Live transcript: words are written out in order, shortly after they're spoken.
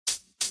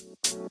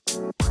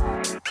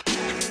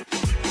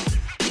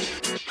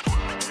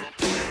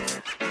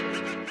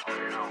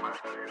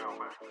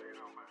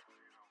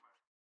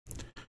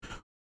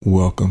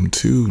Welcome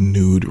to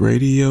Nude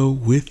Radio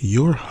with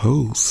your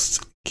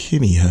host,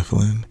 Kenny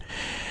Heflin.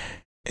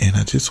 And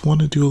I just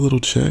want to do a little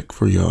check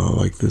for y'all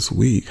like this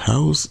week.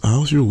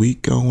 How's your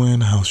week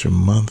going? How's your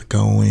month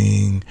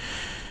going?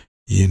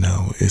 You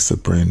know, it's a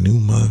brand new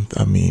month.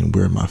 I mean,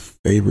 we're in my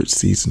favorite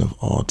season of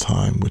all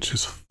time, which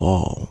is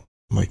fall.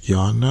 Like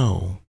y'all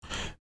know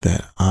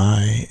that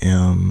I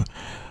am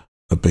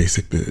a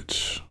basic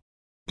bitch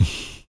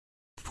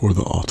for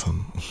the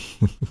autumn.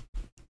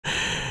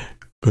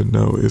 But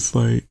no, it's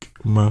like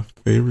my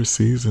favorite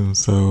season.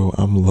 So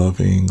I'm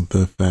loving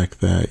the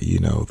fact that, you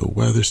know, the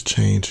weather's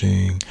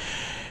changing.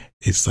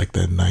 It's like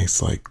that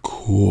nice, like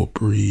cool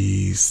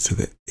breeze to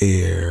the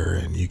air,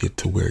 and you get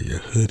to wear your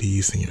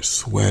hoodies and your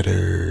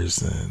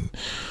sweaters, and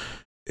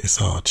it's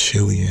all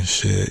chilly and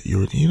shit.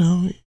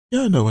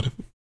 Y'all know what,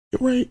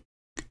 right?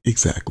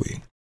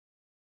 Exactly.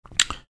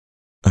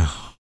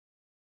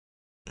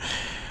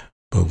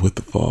 But with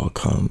the fall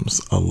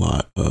comes a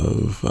lot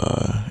of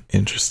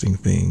interesting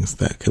things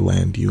that could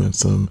land you in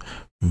some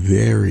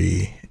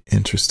very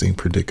interesting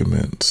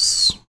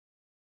predicaments.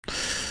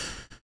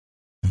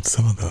 And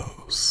some of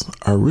those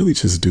are really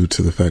just due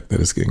to the fact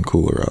that it's getting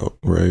cooler out,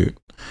 right?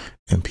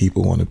 And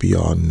people want to be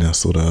all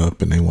nestled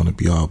up, and they want to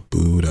be all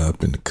booed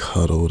up and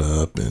cuddled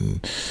up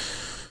and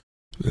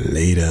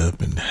laid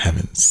up and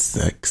having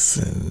sex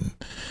and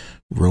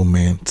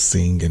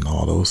romancing and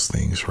all those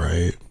things,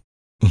 right?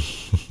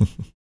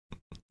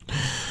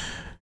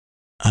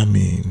 I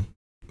mean,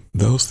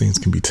 those things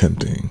can be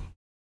tempting.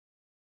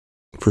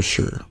 For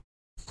sure.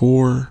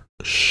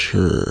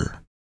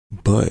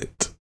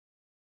 But,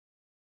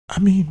 I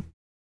mean,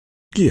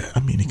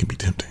 it can be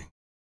tempting.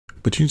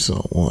 But you just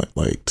don't want,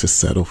 like, to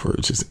settle for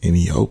just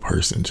any old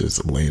person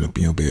just laying up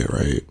in your bed,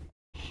 right?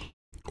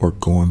 Or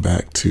going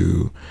back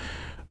to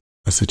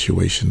a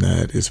situation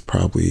that is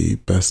probably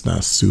best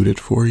not suited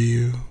for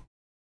you.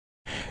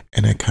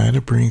 And that kind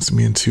of brings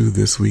me into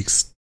this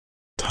week's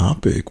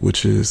topic,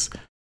 which is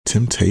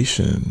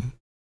temptation.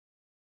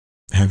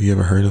 Have you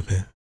ever heard of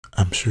it?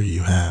 I'm sure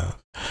you have.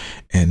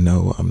 And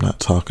no, I'm not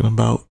talking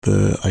about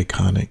the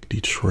iconic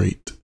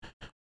Detroit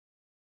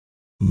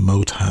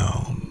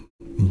Motown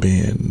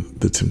band,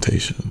 The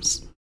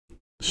Temptations.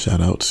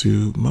 Shout out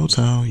to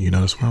Motown. You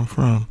know, that's where I'm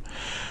from.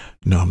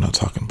 No, I'm not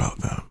talking about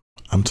them.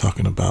 I'm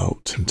talking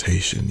about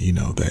temptation, you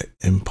know, that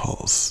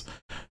impulse,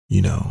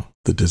 you know,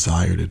 the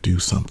desire to do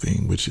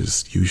something, which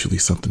is usually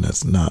something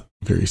that's not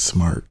very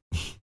smart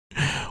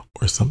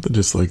or something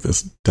just like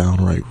that's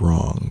downright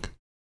wrong.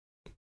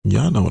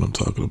 Y'all know what I'm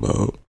talking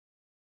about.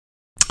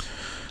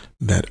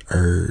 That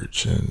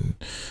urge,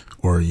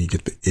 or you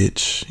get the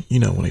itch, you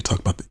know, when they talk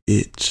about the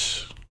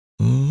itch.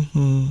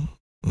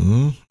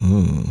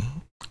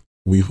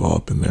 We've all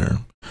been there.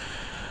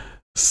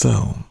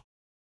 So,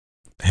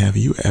 have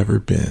you ever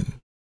been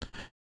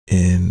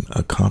in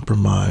a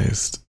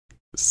compromised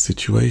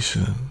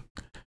situation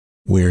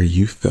where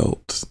you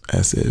felt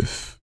as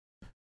if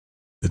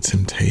the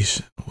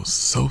temptation was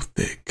so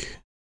thick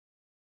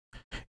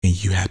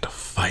and you had to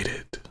fight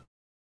it,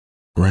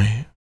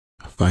 right?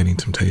 Fighting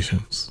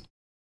temptations.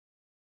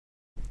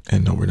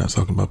 And no, we're not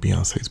talking about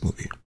Beyonce's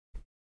movie,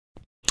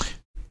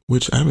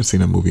 which I haven't seen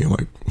that movie in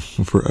like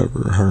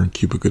forever. Her and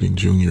Cuba Gooding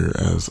Jr.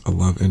 as a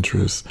love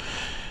interest.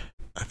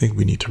 I think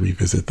we need to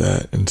revisit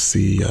that and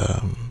see,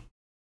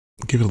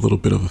 give it a little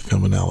bit of a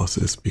film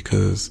analysis,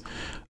 because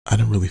I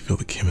didn't really feel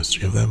the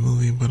chemistry of that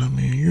movie, but I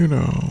mean, you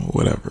know,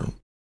 whatever.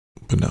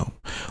 But no,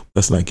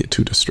 let's not get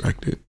too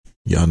distracted.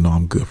 Y'all know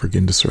I'm good for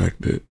getting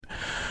distracted.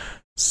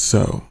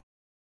 So,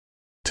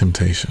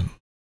 temptation.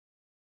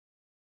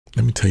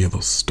 Let me tell you a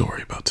little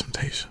story about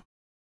temptation.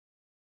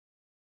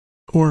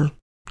 Or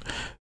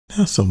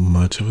not so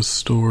much of a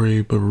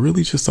story, but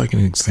really just like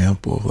an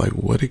example of like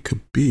what it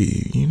could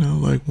be, you know,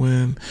 like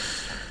when,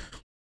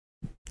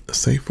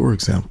 say for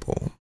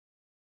example,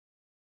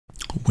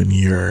 when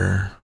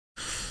you're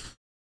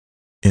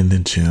in the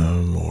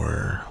gym,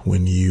 or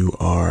when you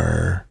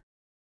are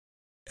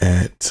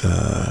at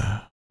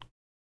a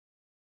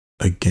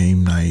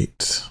game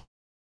night,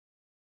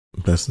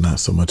 that's not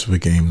so much of a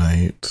game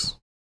night,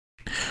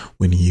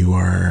 when you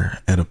are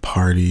at a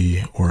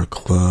party or a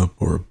club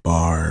or a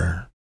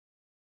bar,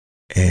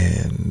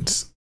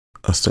 and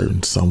a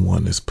certain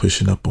someone is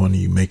pushing up on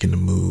you, making the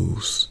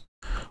moves,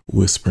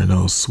 whispering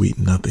those sweet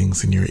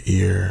nothings in your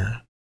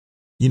ear.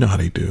 You know how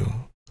they do.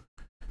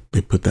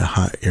 They put that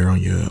hot air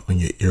on your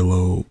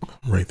earlobe,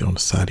 right there on the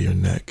side of your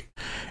neck,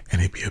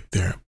 and they be up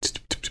there,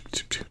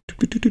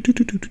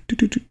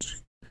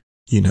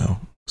 you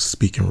know,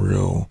 speaking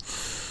real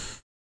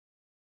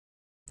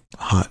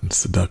hot and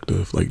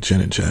seductive, like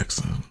Janet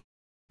Jackson.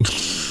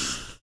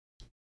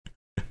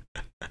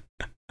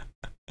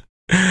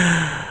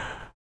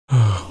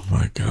 Oh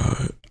my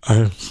God.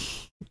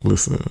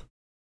 Listen,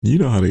 you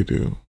know how they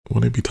do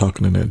when they be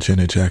talking in that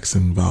Janet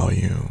Jackson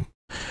volume.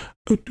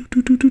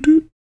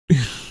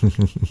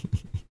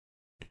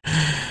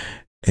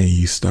 And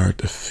you start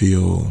to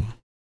feel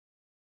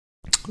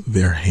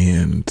their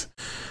hand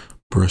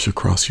brush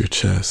across your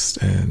chest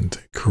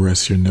and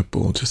caress your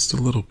nipple just a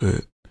little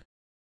bit.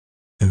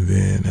 And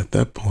then at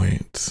that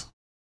point,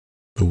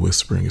 the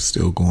whispering is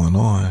still going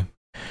on.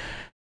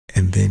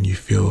 And then you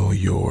feel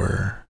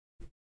your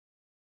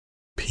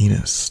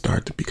penis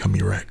start to become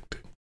erect.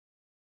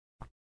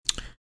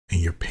 And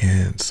your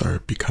pants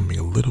start becoming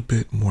a little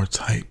bit more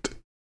tight,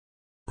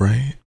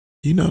 right?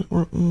 You know,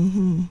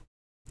 mm-hmm.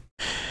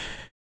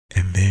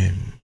 And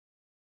then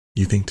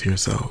you think to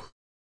yourself,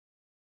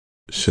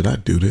 should I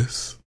do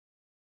this?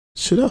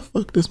 Should I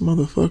fuck this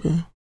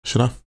motherfucker?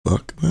 Should I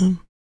fuck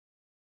them?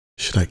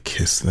 Should I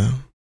kiss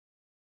them?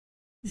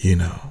 You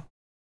know,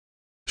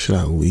 should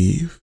I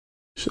leave?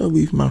 Should I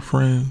leave my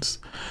friends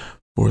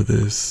for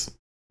this,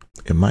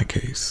 in my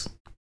case,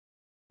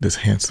 this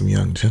handsome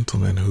young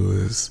gentleman who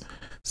is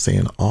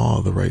saying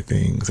all the right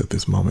things at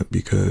this moment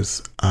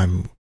because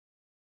I'm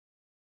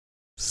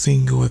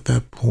single at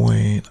that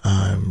point.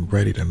 I'm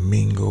ready to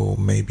mingle.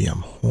 Maybe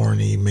I'm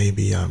horny.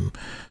 Maybe I'm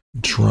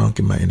drunk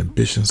and my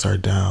inhibitions are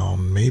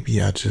down.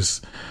 Maybe I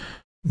just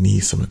need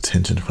some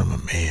attention from a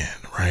man,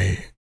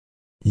 right?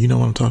 You know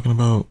what I'm talking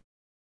about?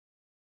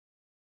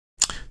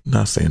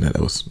 Not saying that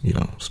I was,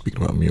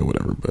 speaking about me or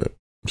whatever, but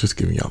I'm just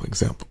giving y'all an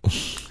example.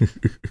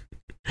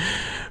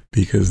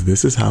 Because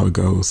this is how it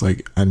goes.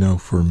 Like, I know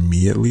for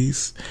me, at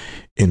least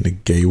in the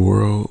gay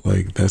world,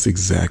 like that's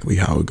exactly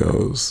how it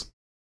goes.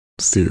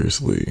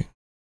 Seriously.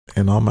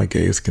 And all my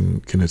gays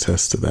can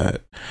attest to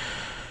that.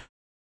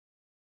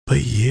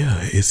 But yeah,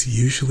 it's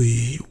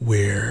usually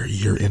where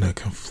you're in a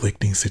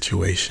conflicting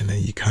situation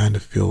and you kind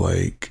of feel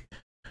like,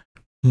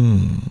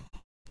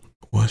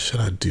 what should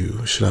I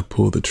do? Should I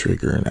pull the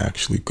trigger and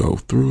actually go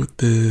through with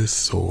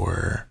this?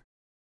 Or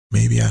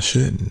maybe I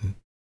shouldn't,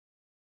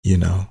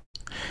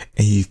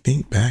 And you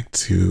think back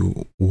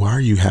to, why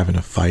are you having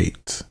to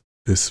fight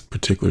this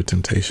particular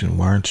temptation?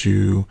 Why aren't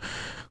you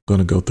going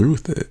to go through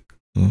with it?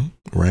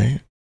 Right?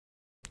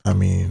 I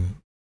mean,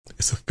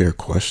 it's a fair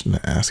question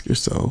to ask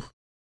yourself.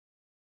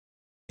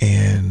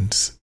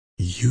 And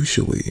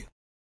usually,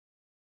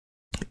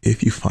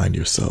 if you find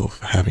yourself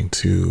having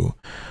to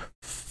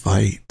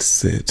fight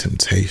said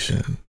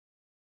temptation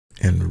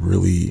and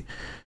really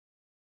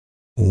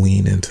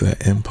lean into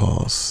that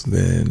impulse,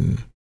 then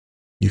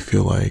you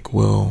feel like,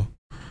 well,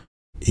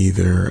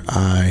 either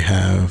I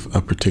have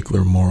a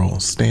particular moral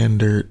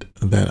standard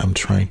that I'm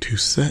trying to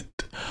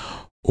set,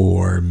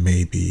 or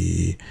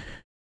maybe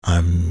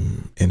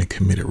I'm in a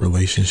committed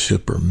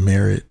relationship or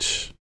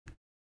marriage,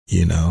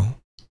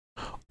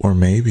 or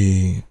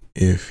maybe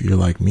if you're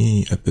like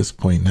me at this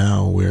point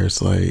now, where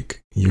it's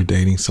like you're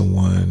dating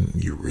someone,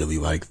 you really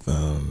like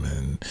them,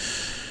 and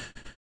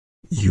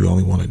you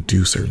only want to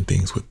do certain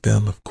things with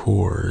them, of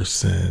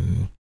course.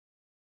 And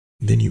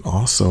then you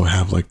also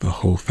have like the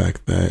whole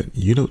fact that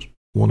you don't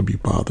want to be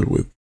bothered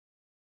with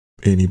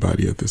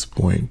anybody at this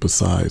point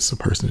besides the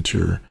person that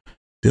you're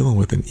dealing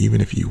with. And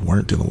even if you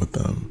weren't dealing with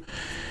them,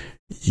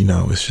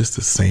 it's just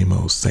the same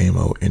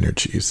old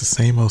energy. It's the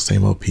same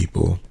old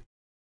people.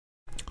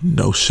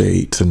 No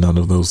shade to none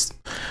of those.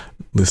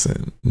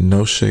 Listen,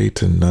 no shade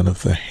to none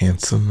of the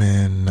handsome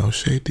men. No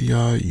shade to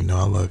y'all.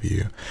 I love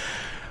you.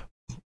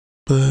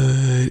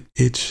 But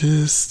it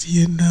just,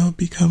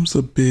 becomes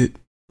a bit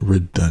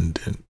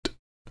redundant,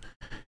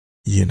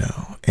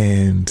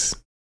 and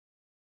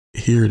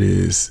here it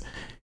is.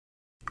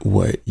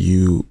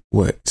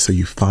 So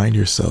you find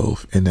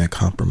yourself in that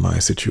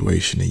compromised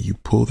situation and you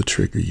pull the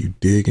trigger, you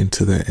dig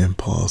into that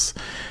impulse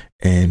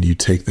and you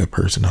take that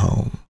person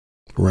home,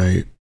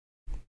 right?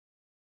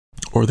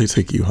 Or they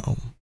take you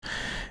home.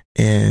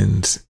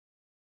 And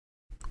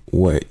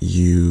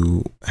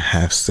you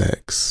have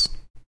sex.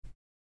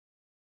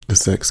 The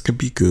sex could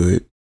be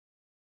good,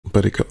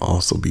 but it could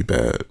also be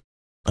bad.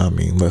 I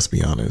mean, let's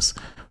be honest.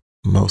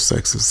 Most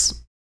sex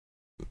is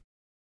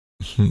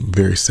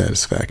very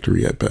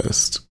satisfactory at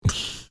best.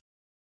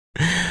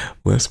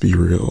 Let's be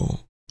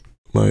real.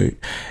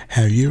 Like,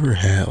 have you ever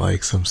had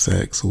like some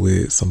sex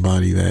with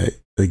somebody that,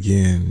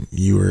 again,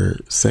 you were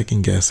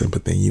second guessing,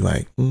 but then you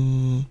like,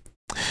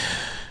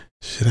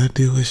 should I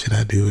do it? Should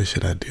I do it?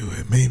 Should I do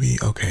it? Maybe.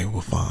 Okay,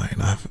 well,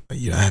 fine.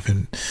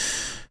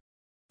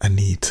 I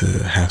need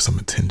to have some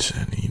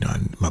attention.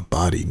 My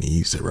body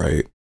needs it,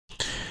 right?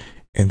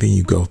 And then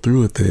you go through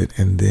with it,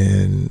 and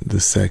then the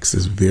sex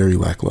is very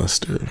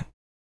lackluster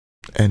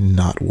and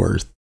not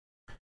worth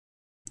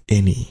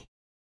any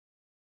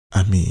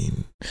of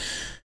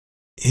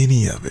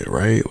it,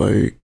 right?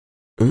 Like,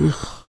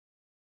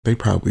 they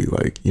probably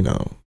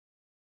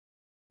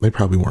they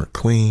probably weren't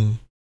clean,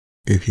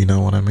 if you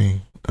know what I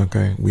mean.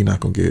 Okay, we're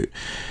not gonna get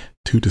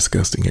too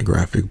disgusting and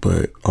graphic,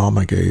 but all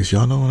my gays,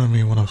 y'all know what I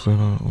mean when I'm saying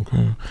that.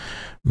 Okay,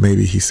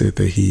 maybe he said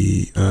that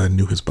he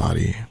knew his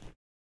body.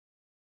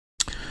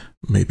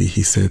 Maybe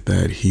he said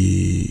that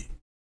he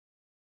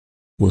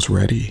was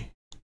ready,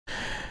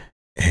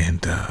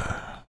 and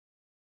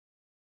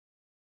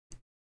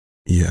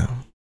yeah,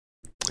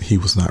 he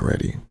was not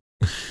ready.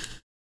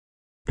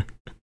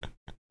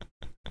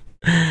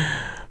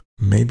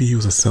 Maybe he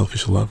was a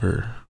selfish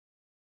lover,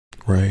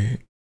 right?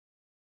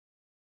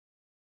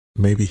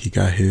 maybe he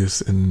got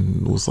his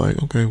and was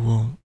like, okay,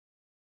 well,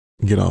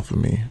 get off of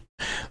me.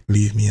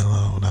 Leave me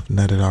alone. I've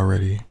nutted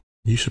already.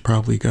 You should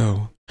probably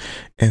go.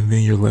 And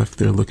then you're left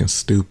there looking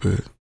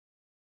stupid,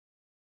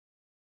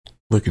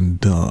 looking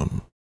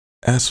dumb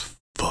as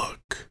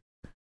fuck.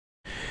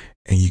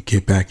 And you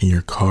get back in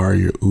your car,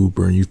 your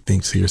Uber, and you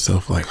think to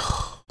yourself like,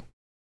 oh,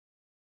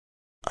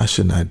 I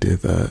shouldn't have did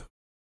that.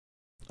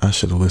 I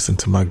should have listened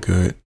to my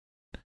gut,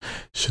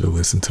 should have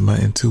listened to my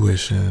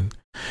intuition,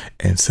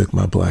 and took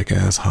my black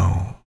ass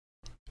home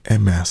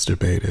and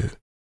masturbated,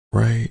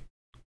 right?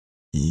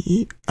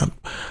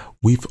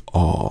 We've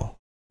all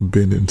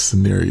been in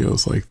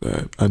scenarios like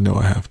that. I know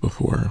I have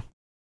before.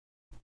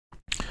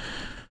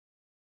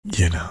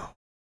 You know,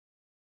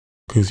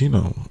 because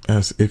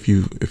as if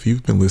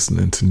you've been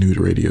listening to Nude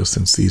Radio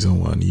since season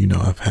 1,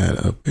 I've had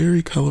a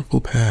very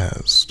colorful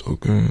past.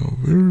 Okay, a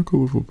very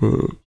colorful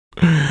past.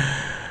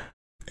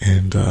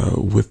 And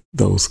with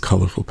those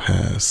colorful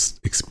past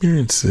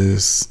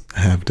experiences,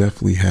 have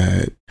definitely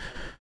had,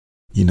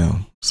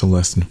 some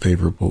less than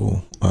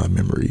favorable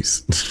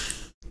memories,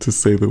 to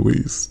say the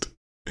least.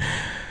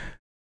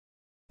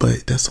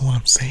 But that's what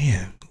I'm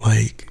saying.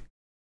 Like,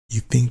 you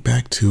think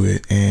back to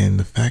it, and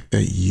the fact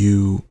that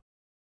you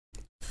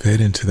fed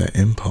into that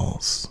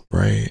impulse,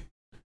 right?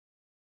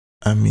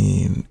 I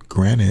mean,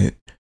 granted,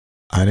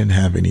 I didn't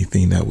have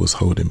anything that was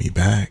holding me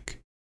back.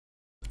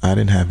 I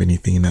didn't have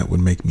anything that would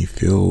make me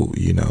feel,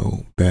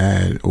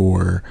 bad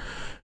or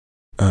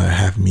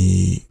have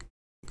me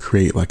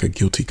create like a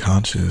guilty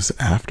conscience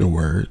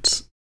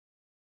afterwards.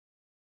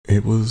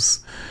 It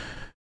was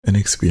an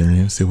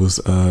experience. It was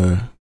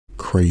a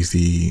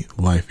crazy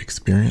life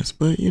experience,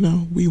 but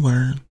we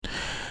learn,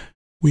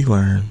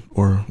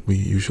 or we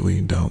usually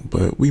don't,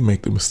 but we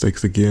make the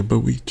mistakes again, but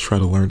we try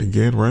to learn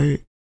again,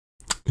 right?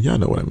 Y'all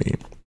know what I mean.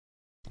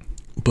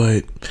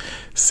 But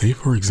say,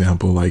 for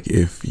example, like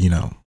if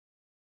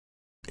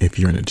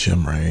you're in a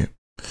gym, right?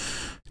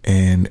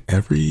 And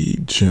every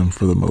gym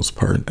for the most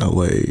part in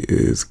LA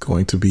is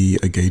going to be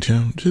a gay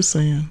gym. Just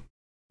saying.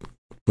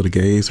 For the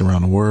gays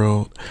around the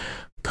world,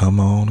 come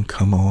on.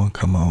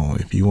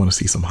 If you want to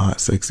see some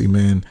hot, sexy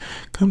men,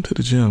 come to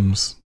the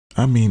gyms.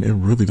 I mean, it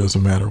really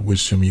doesn't matter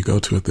which gym you go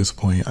to at this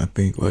point. I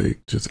think like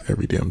just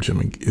every damn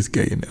gym is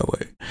gay in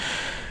LA.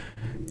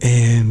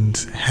 And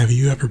have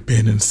you ever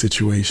been in a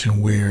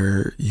situation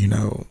where,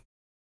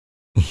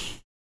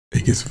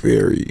 it gets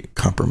very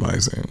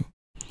compromising?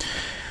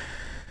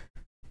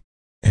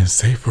 And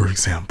say, for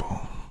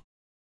example,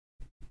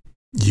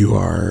 you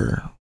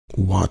are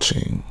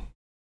watching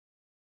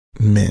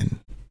men,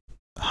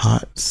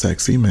 hot,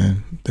 sexy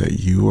men that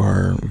you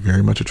are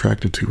very much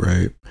attracted to,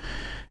 right?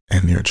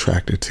 And they're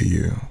attracted to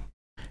you,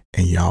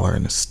 and y'all are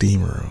in a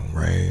steam room,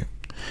 right?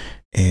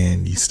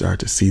 And you start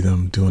to see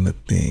them doing the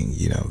thing,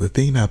 the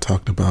thing I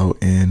talked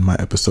about in my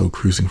episode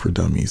Cruising for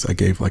Dummies. I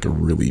gave like a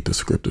really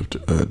descriptive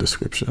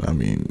description. I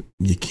mean,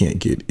 you can't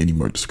get any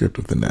more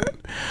descriptive than that.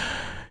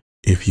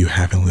 If you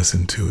haven't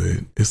listened to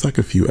it, it's like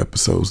a few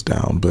episodes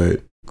down,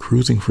 but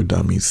Cruising for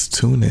Dummies,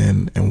 tune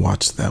in and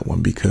watch that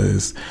one,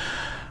 because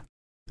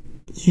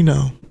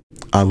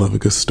I love a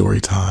good story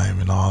time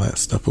and all that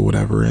stuff or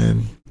whatever.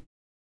 And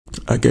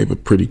I gave a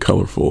pretty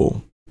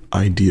colorful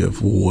idea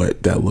of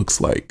what that looks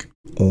like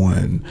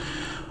on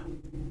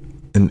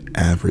an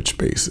average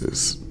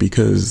basis,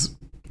 because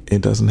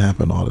it doesn't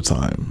happen all the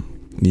time.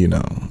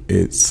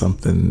 It's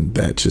something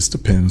that just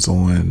depends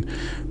on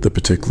the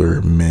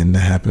particular men that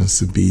happens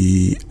to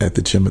be at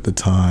the gym at the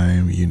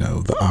time,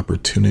 the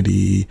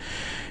opportunity,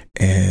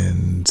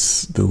 and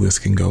the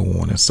list can go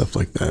on and stuff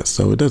like that.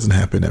 So it doesn't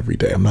happen every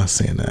day. I'm not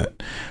saying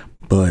that,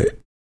 but,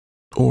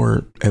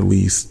 or at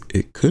least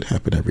it could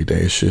happen every day.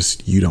 It's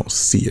just you don't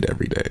see it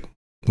every day.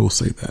 We'll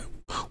say that.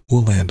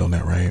 We'll land on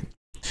that, right?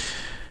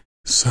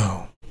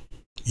 So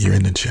you're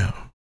in the gym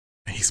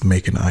and he's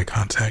making eye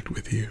contact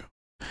with you,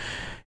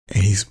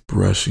 and he's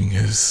brushing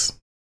his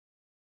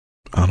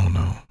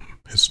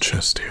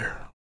chest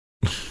hair.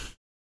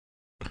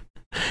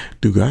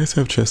 Do guys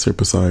have chest hair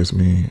besides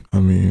me? I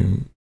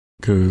mean,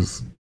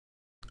 because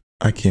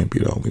I can't be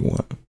the only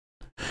one.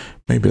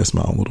 Maybe that's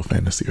my own little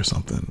fantasy or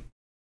something.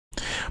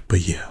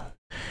 But yeah,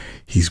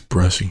 he's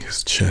brushing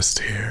his chest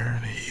hair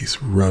and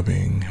he's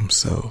rubbing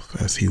himself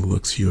as he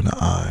looks you in the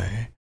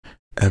eye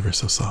ever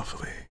so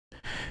softly.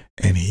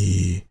 And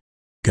he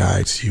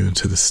guides you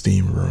into the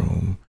steam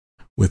room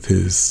with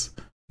his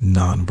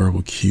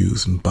nonverbal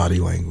cues and body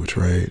language,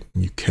 right?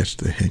 And you catch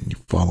the hint, you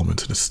follow him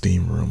into the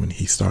steam room, and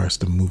he starts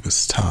to move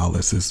his towel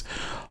as his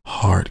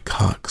hard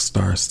cock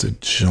starts to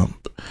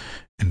jump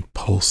and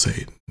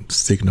pulsate,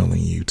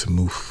 signaling you to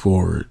move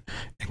forward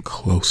and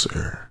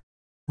closer,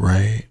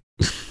 right?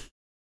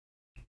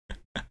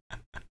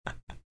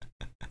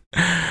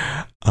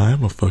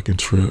 I'm a fucking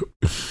trip.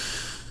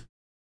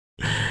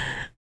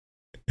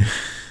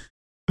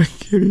 I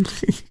can't even.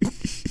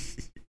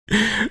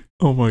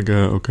 Oh my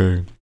God,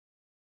 okay.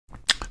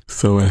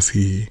 So as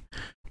he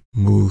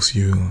moves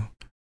you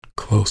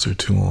closer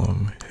to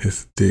him,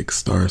 his dick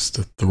starts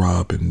to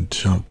throb and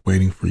jump,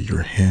 waiting for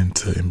your hand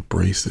to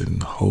embrace it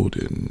and hold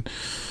it. And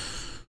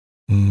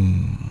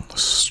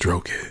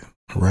Stroke it,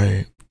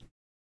 right?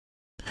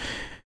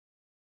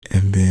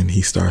 And then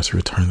he starts to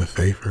return the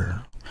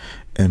favor.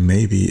 And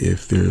maybe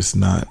if there's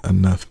not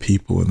enough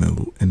people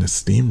in the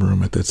steam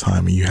room at the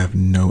time and you have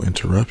no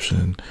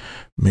interruption,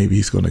 maybe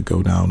he's going to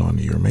go down on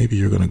you, or maybe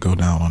you're going to go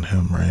down on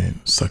him, right?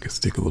 Suck his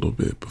dick a little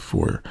bit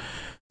before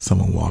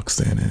someone walks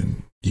in,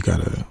 and you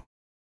got to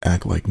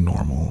act like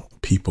normal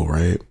people,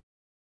 right?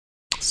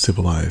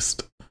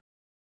 Civilized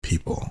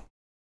people.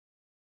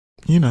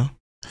 You know,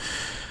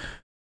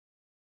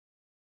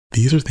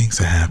 these are things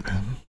that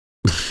happen.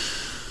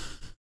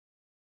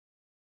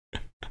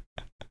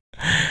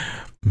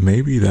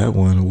 Maybe that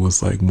one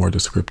was like more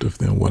descriptive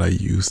than what I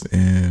used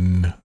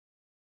in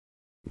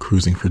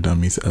Cruising for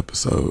Dummies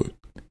episode.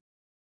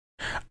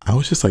 I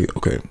was just like,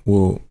 okay,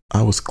 well,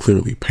 I was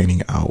clearly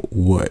painting out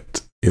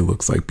what it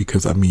looks like,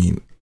 because I mean,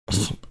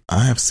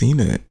 I have seen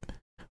it.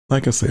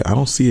 Like I say, I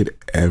don't see it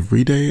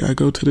every day I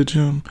go to the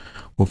gym.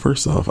 Well,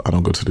 first off, I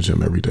don't go to the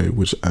gym every day,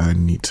 which I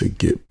need to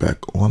get back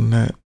on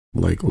that,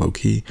 like low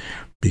key,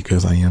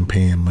 because I am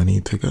paying money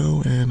to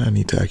go and I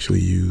need to actually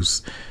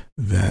use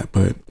that.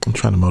 But I'm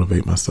trying to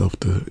motivate myself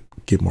to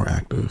get more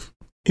active.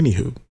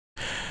 Anywho,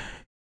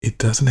 it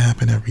doesn't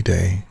happen every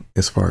day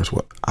as far as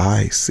what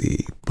I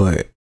see,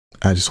 but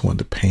I just wanted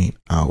to paint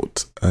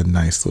out a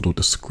nice little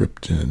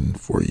description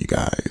for you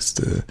guys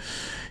to,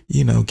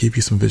 you know, give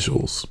you some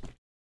visuals.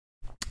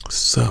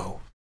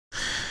 So,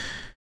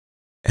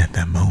 at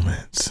that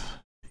moment,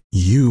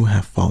 you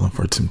have fallen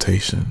for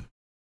temptation,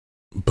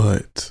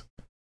 but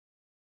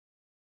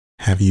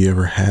have you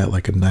ever had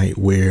like a night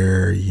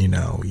where, you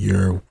know,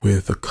 you're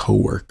with a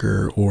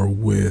coworker or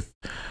with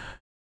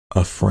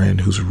a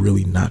friend who's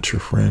really not your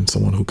friend,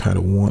 someone who kind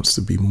of wants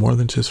to be more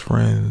than just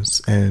friends,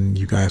 and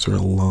you guys are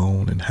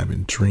alone and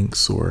having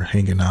drinks or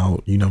hanging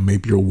out, you know,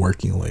 maybe you're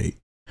working late,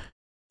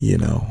 you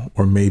know,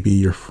 or maybe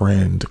your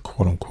friend,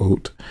 quote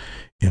unquote,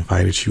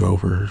 invited you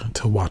over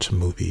to watch a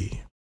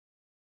movie.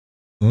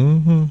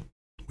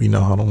 We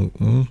know how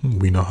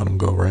them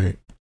go, right?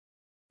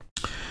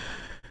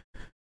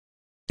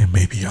 And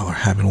maybe y'all are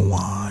having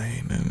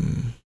wine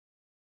and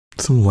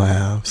some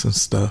laughs and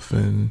stuff,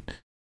 and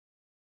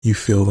you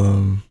feel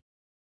them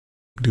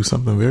do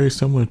something very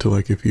similar to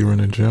like if you were in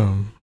a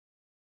gym,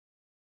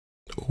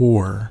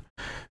 or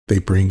they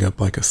bring up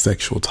like a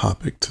sexual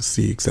topic to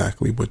see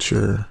exactly what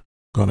you're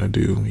gonna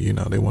do. You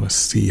know, they want to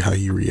see how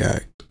you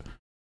react.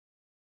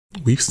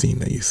 We've seen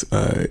these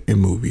in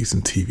movies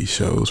and TV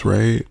shows,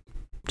 right?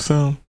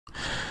 So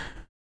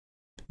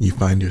you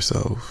find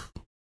yourself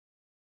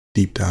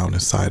deep down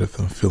inside of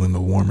them feeling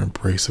the warm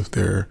embrace of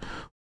their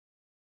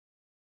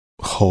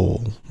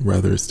hole,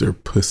 whether it's their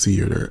pussy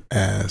or their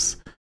ass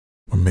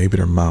or maybe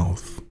their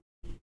mouth.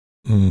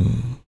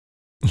 And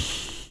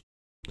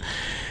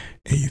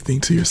you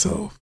think to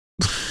yourself,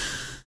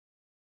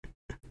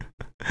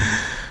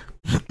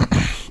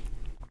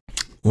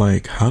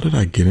 like, how did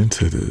I get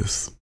into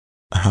this?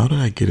 How did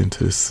I get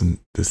into this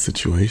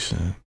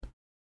situation?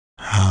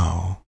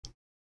 How?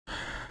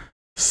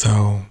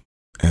 So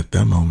at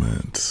that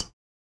moment,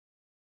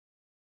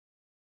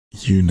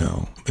 you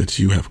know that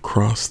you have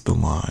crossed the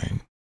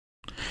line.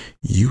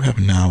 You have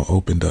now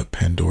opened up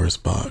Pandora's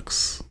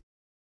box,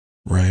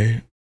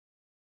 right?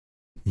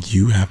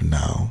 You have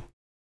now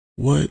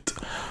what?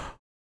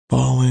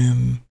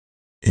 Fallen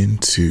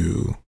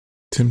into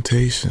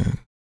temptation.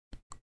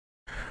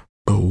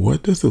 But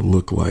what does it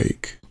look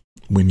like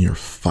when you're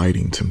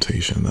fighting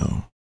temptation,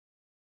 though?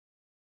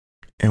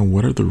 And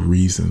what are the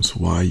reasons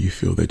why you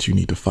feel that you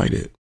need to fight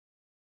it?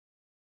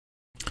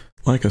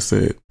 Like I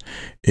said,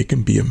 it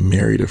can be a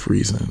myriad of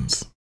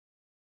reasons.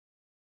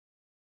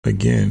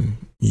 Again,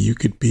 you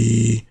could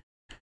be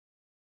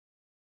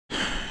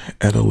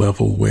at a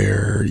level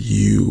where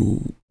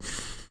you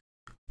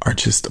are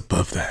just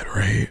above that,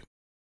 right?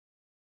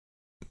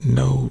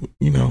 No,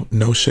 you know,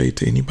 no shade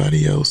to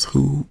anybody else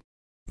who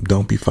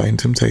don't be fighting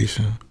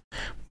temptation,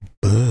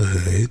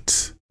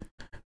 but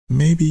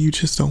maybe you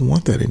just don't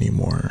want that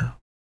anymore.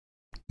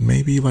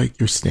 Maybe like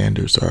your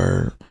standards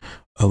are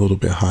a little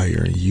bit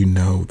higher. You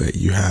know that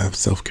you have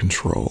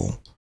self-control.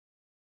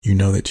 You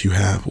know that you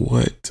have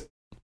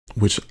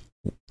which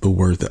the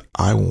word that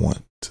I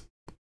want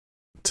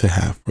to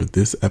have for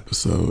this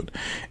episode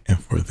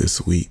and for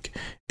this week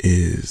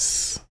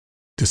is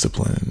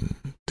discipline.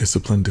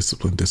 Discipline,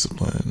 discipline,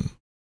 discipline.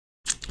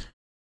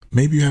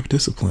 Maybe you have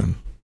discipline,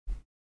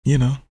 you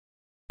know,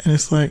 and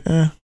it's like,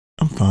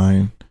 I'm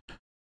fine.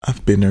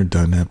 I've been there,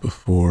 done that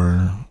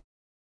before.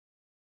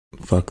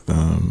 Fuck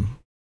them.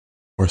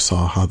 Or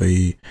saw how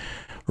they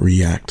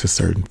react to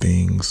certain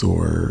things,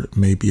 or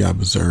maybe I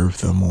observe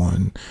them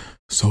on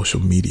social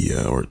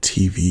media or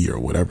TV or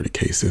whatever the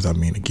case is. I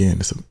mean, again,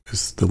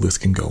 the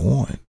list can go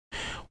on.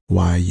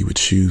 Why you would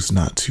choose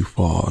not to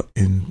fall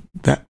in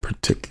that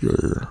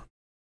particular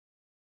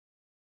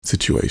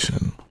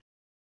situation.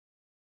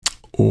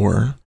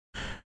 Or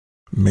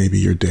maybe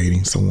you're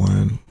dating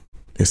someone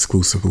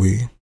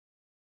exclusively.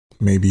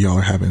 Maybe y'all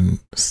are having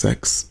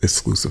sex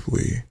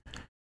exclusively.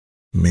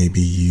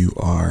 Maybe you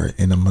are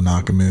in a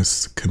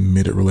monogamous,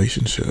 committed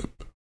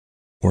relationship.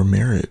 or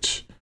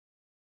marriage,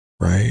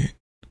 right?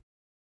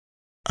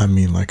 I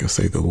mean, like I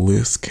say, the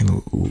list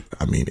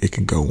it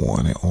can go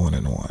on and on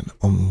and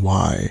on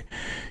why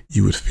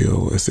you would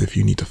feel as if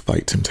you need to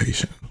fight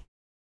temptation.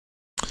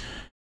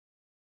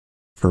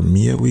 For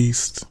me, at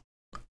least,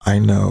 I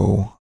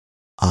know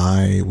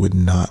I would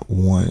not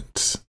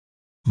want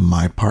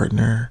my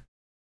partner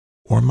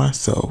or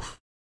myself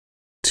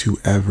to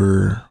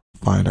ever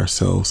find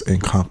ourselves in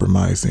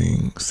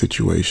compromising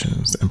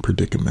situations and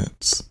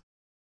predicaments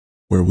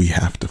where we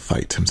have to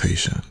fight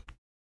temptation.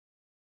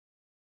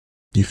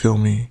 You feel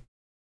me?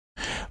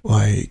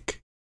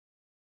 Like,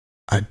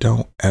 I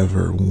don't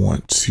ever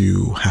want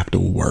to have to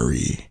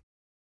worry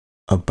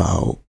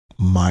about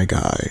my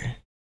guy,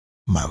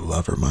 my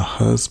lover, my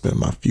husband,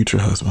 my future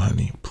husband,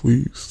 honey.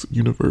 Please,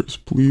 universe,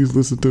 please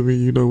listen to me.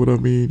 You know what I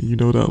mean? You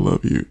know that I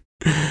love you.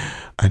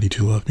 I need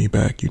you to love me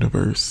back,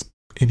 universe.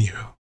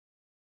 Anywho,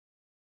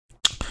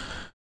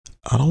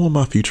 I don't want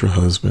my future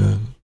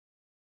husband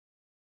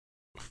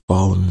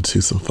falling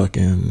into some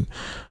fucking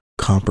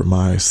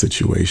compromised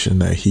situation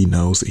that he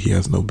knows that he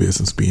has no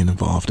business being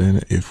involved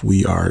in if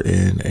we are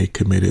in a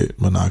committed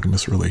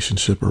monogamous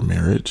relationship or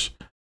marriage.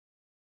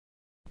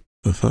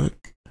 The fuck?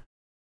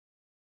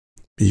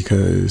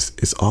 Because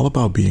it's all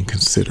about being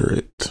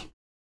considerate.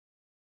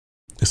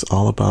 It's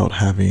all about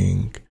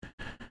having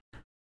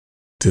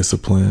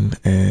discipline,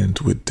 and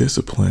with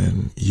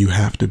discipline, you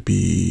have to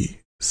be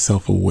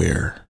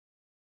self-aware.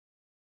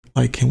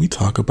 Like, can we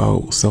talk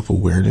about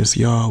self-awareness,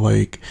 y'all?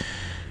 Like,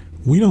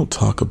 we don't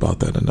talk about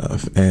that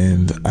enough.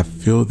 And I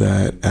feel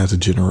that as a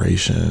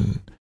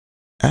generation,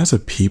 as a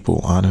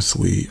people,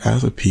 honestly,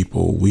 as a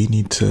people, we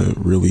need to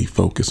really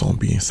focus on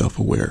being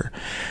self-aware,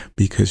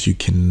 because you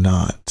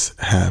cannot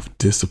have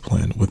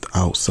discipline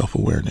without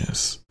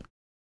self-awareness.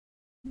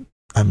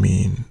 I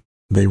mean,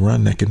 they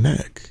run neck and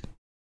neck.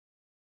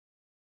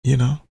 You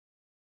know,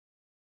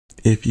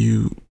 if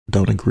you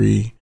don't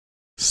agree,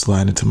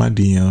 slide into my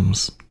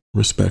DMs,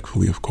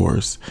 respectfully, of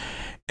course,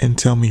 and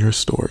tell me your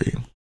story.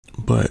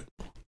 But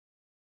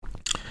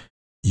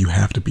you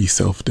have to be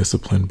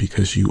self-disciplined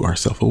because you are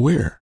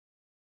self-aware.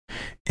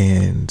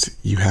 And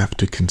you have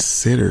to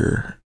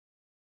consider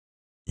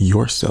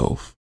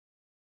yourself,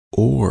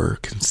 or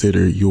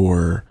consider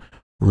your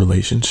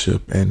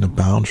relationship and the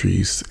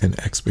boundaries and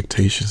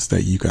expectations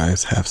that you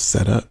guys have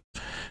set up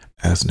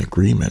as an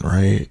agreement,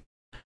 right?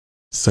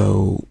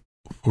 So,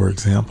 for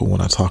example,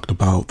 when I talked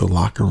about the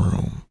locker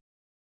room,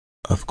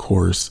 of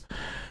course,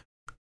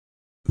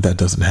 that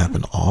doesn't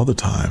happen all the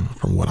time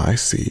from what I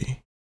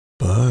see.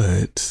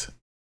 But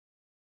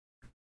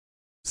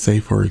say,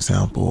 for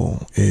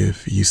example,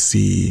 if you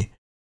see,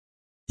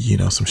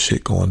 some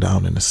shit going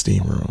down in the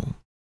steam room.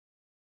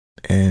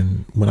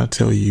 And when I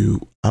tell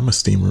you I'm a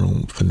steam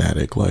room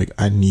fanatic, like,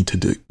 I need to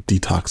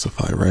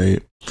detoxify,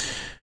 right?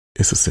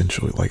 It's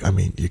essential. Like, I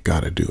mean, you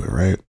gotta do it,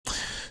 right?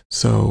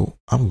 So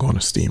I'm going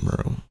to steam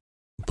room.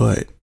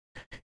 But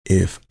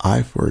if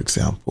I, for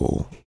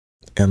example,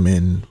 am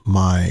in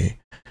my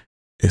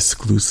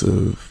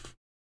exclusive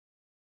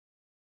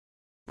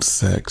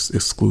sex,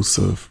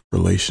 exclusive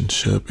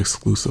relationship,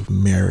 exclusive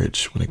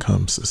marriage when it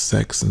comes to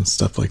sex and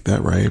stuff like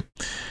that, right?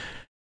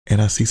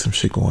 And I see some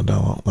shit going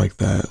down like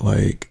that,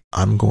 like,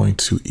 I'm going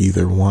to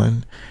either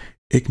one,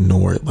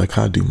 ignore it like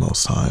I do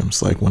most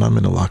times. Like, when I'm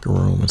in the locker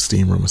room and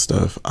steam room and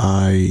stuff,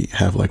 I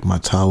have like my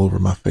towel over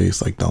my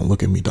face, like, don't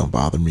look at me, don't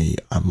bother me.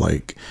 I'm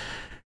like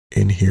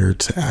in here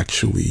to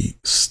actually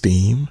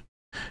steam,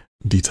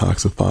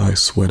 detoxify,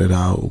 sweat it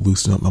out,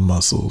 loosen up my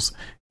muscles,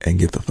 and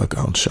get the fuck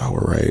out and shower,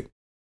 right?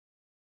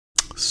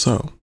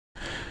 So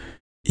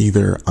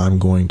either I'm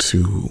going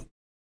to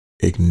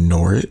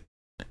ignore it,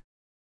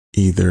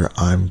 either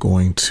I'm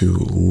going to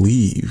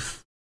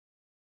leave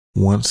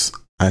once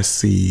I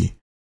see,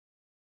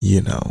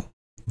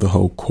 the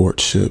whole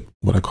courtship,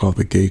 what I call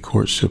the gay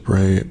courtship,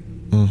 right?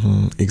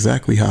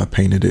 Exactly how I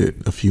painted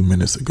it a few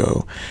minutes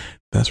ago.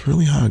 That's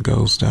really how it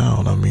goes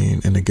down. I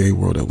mean, in the gay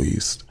world, at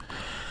least.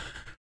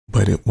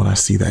 But when I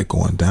see that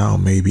going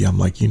down, maybe I'm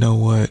like, you know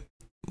what?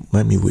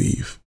 Let me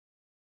leave.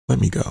 Let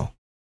me go.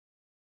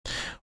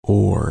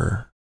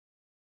 Or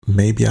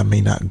maybe I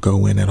may not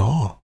go in at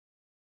all.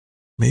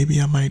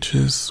 Maybe I might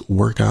just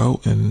work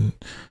out and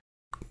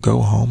go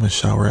home and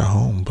shower at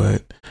home.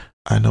 But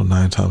I know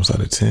 9 times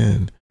out of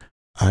 10,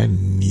 I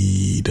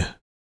need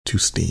to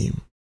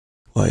steam.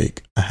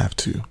 Like, I have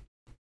to.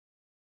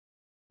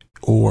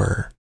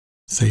 Or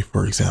say,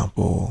 for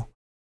example,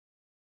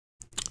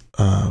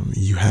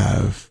 you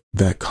have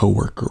that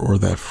coworker or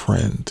that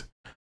friend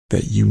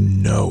that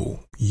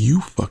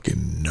you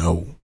fucking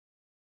know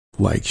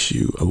likes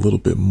you a little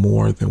bit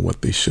more than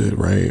what they should,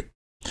 right?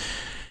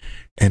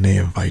 And they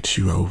invite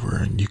you over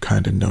and you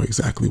kind of know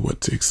exactly what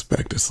to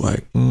expect. It's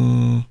like,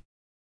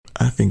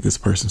 I think this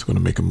person's going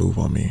to make a move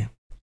on me.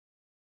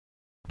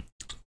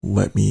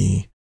 Let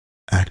me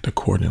act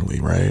accordingly,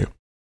 right?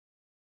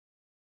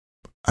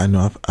 I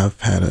know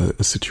I've had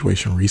a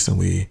situation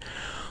recently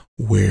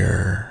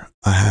where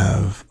I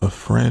have a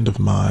friend of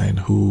mine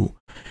who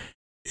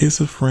is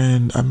a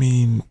friend. I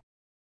mean,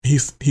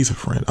 he's a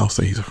friend. I'll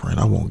say he's a friend.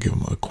 I won't give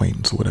him an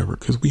acquaintance or whatever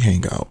because we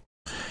hang out.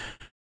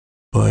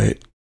 But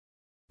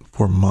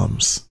for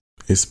months,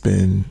 it's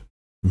been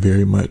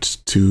very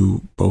much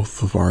to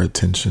both of our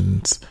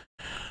attentions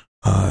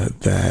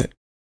that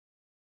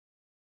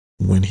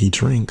when he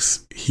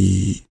drinks,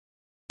 he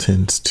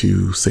tends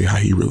to say how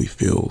he really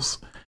feels.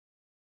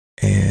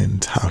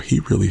 And how he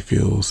really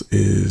feels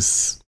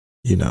is,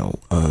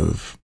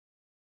 of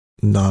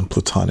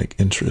non-platonic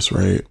interest,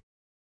 right?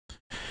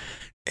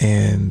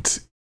 And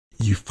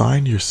you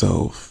find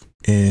yourself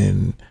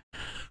in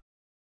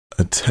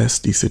a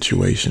testy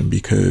situation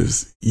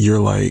because you're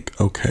like,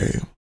 okay,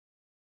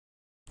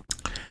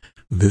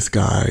 this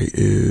guy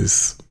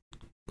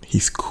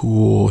he's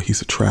cool,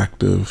 he's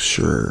attractive,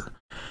 sure.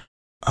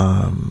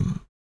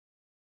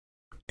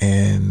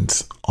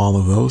 And all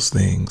of those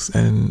things.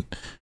 And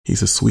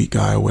he's a sweet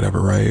guy or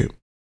whatever, right?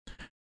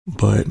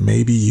 But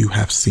maybe you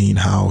have seen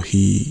how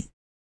he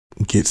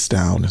gets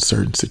down in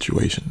certain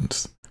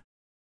situations.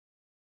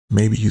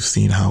 Maybe you've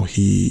seen how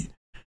he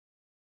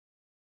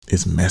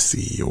is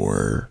messy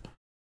or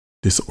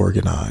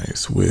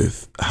disorganized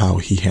with how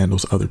he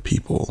handles other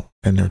people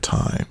and their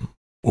time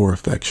or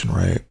affection,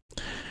 right?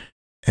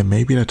 And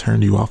maybe that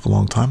turned you off a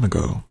long time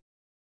ago.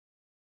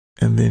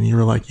 And then you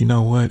were like, you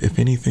know what? If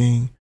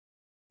anything,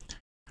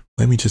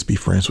 let me just be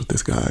friends with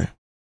this guy.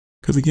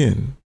 Because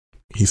again,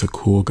 he's a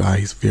cool guy.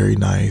 He's very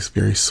nice,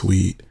 very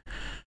sweet.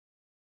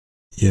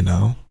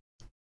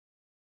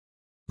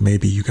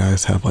 Maybe you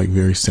guys have like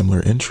very similar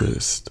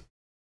interests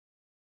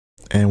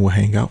and will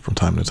hang out from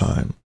time to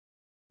time.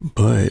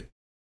 But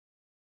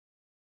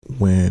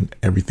when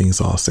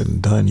everything's all said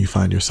and done, you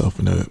find yourself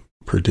in a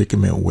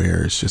predicament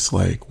where it's just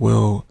like,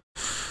 well,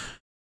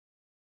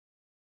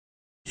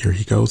 here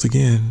he goes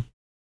again,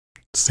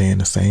 saying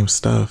the same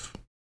stuff.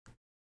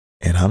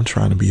 And I'm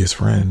trying to be his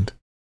friend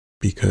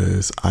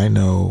because I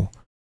know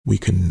we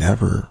could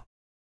never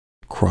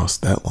cross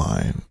that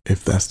line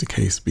if that's the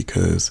case,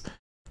 because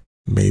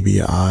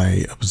maybe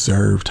I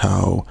observed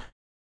how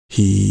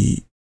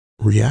he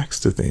reacts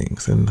to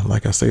things. And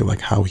like I say,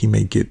 like how he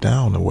may get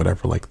down or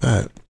whatever like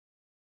that.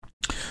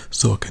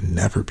 So it can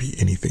never be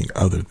anything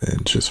other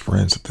than just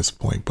friends at this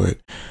point. But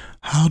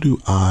how do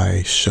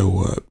I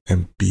show up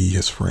and be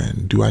his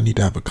friend? Do I need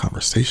to have a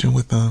conversation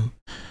with him?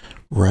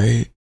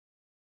 Right?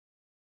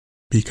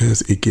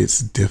 Because it gets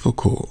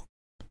difficult.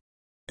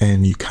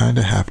 And you kind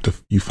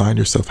of you find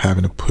yourself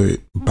having to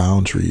put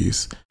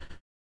boundaries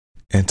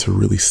and to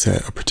really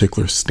set a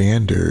particular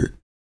standard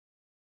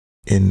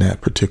in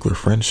that particular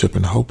friendship.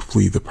 And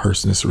hopefully the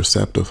person is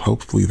receptive.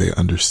 Hopefully they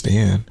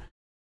understand,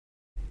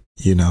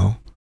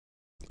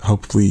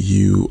 hopefully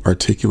you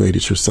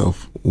articulated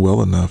yourself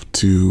well enough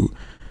to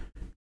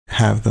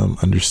have them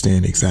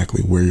understand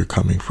exactly where you're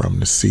coming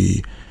from, to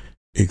see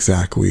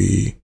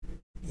exactly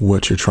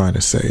what you're trying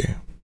to say.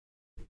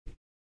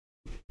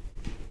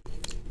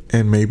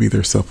 And maybe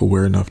they're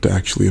self-aware enough to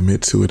actually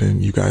admit to it,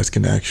 and you guys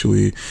can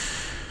actually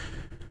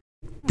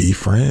be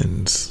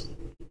friends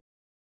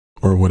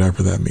or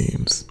whatever that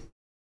means.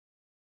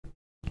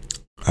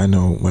 I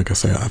know, like I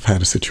say, I've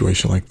had a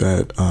situation like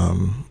that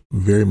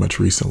very much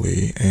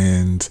recently,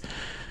 and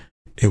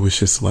it was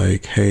just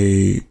like,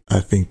 hey, I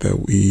think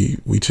that we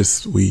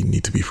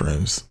need to be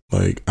friends.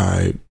 Like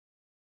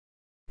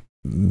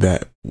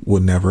that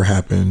will never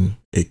happen.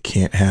 It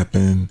can't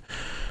happen.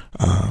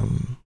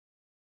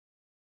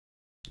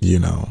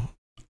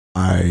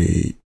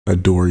 I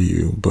adore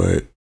you,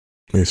 but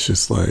it's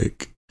just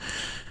like,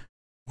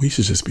 we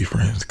should just be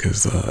friends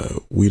because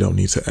we don't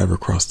need to ever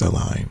cross that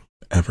line,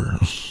 ever.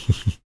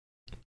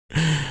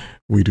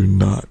 We do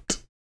not,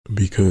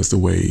 because the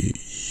way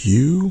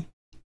you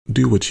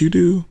do what you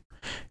do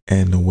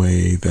and the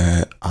way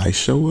that I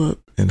show up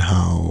and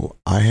how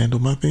I handle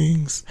my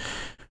things,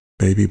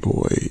 baby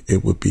boy,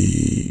 it would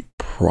be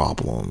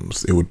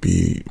problems. It would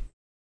be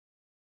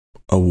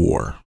a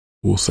war.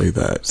 We'll say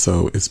that.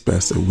 So it's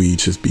best that we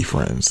just be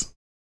friends.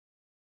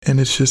 And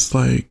it's just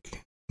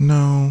like,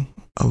 no,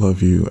 I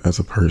love you as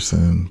a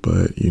person,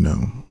 but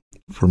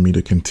for me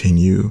to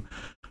continue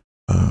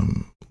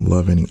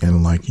loving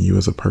and liking you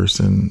as a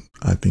person,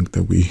 I think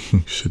that we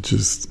should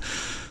just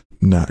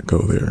not go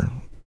there.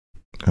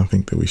 I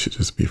think that we should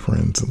just be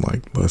friends and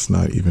like, let's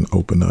not even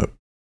open up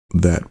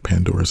that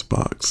Pandora's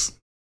box,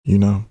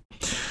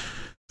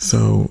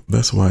 So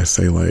that's why I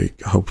say,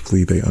 like,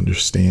 hopefully they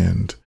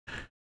understand,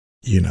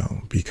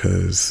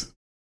 because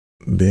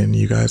then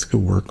you guys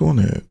could work on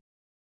it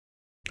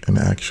and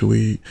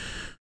actually,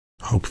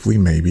 hopefully,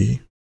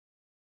 maybe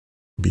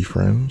be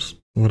friends,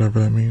 whatever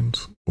that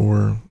means,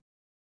 or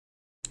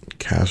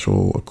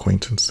casual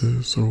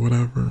acquaintances or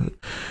whatever.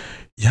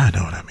 Yeah, I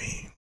know what I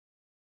mean.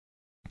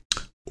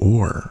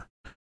 Or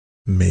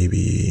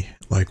maybe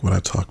like what I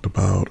talked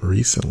about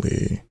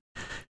recently,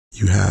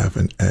 you have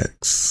an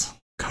ex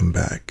come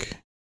back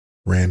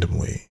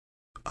randomly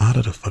out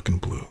of the fucking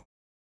blue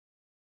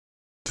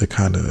to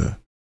kind of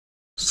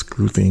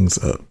screw things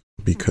up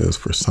because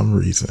for some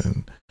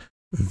reason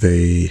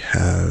they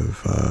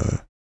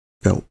have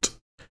felt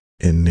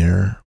in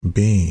their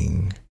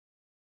being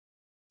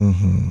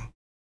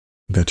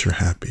that you're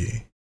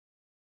happy,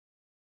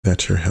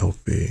 that you're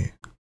healthy,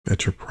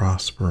 that you're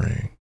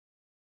prospering.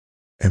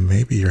 And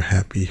maybe you're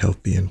happy,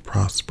 healthy, and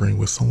prospering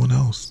with someone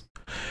else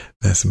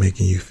that's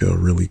making you feel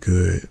really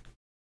good,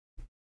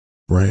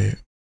 right?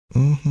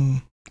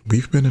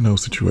 We've been in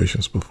those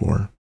situations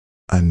before.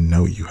 I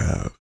know you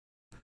have,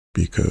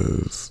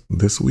 because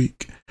this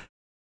week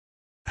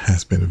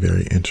has been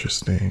very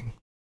interesting.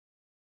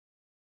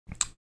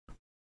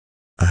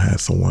 I had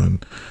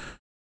someone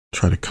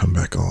try to come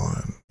back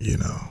on,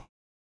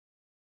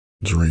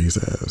 Dre's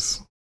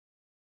ass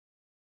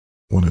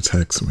want to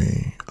text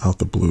me out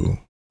the blue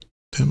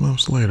 10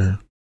 months later.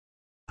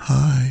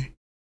 Hi.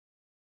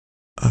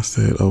 I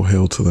said, oh,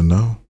 hell to the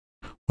no.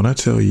 When I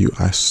tell you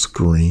I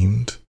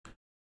screamed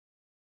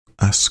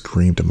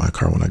in my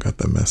car when I got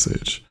that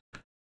message.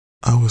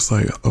 I was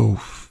like, oh,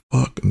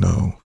 fuck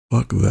no.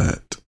 Fuck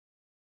that.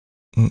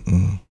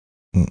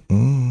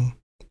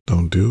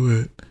 Don't do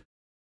it.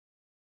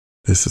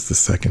 This is the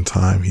second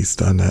time he's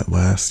done that.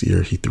 Last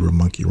year, he threw a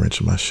monkey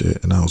wrench in my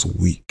shit and I was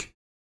weak.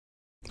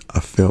 I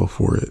fell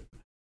for it,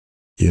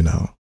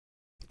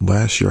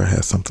 Last year, I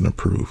had something to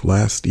prove.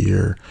 Last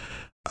year,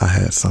 I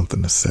had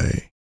something to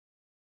say.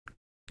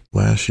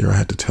 Last year, I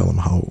had to tell him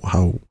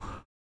how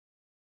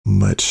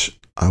much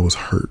I was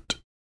hurt.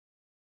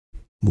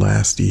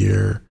 Last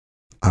year,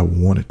 I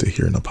wanted to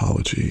hear an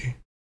apology,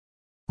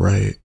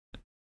 right?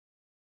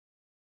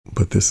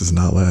 But this is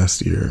not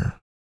last year,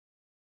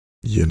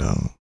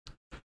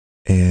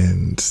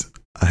 And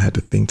I had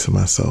to think to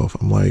myself,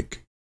 I'm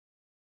like,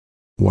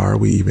 why are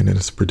we even in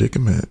this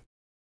predicament?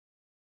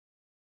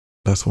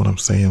 That's what I'm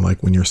saying.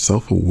 Like, when you're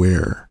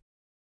self-aware,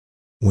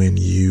 when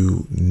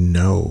you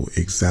know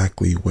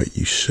exactly what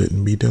you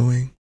shouldn't be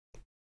doing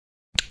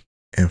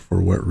and for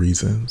what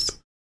reasons,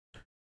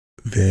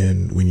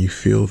 then when you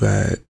feel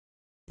that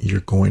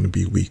you're going to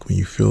be weak, when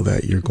you feel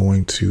that you're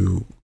going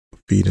to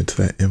feed into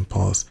that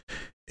impulse,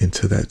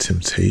 into that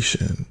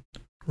temptation,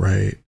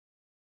 right?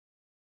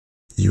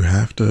 You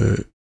have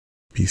to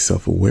be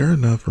self-aware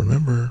enough,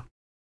 remember,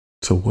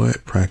 to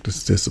what?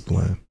 Practice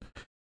discipline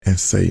and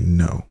say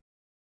no.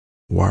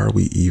 Why are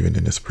we even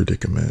in this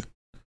predicament?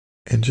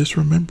 And just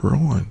remember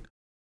on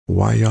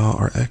why y'all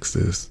are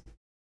exes.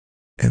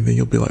 And then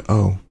you'll be like,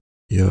 oh,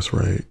 yeah, that's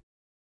right.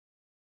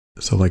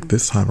 So like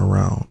this time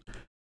around,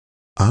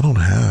 I don't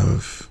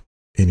have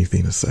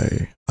anything to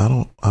say. I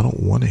don't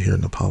want to hear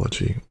an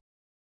apology.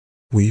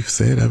 We've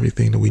said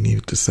everything that we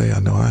needed to say. I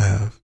know I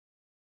have.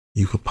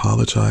 You've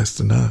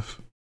apologized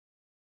enough.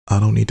 I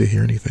don't need to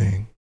hear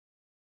anything.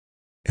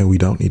 And we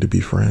don't need to be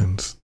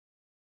friends.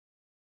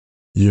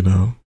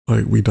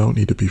 Like, we don't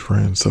need to be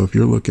friends. So if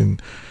you're looking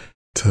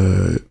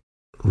to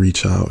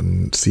reach out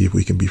and see if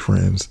we can be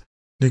friends,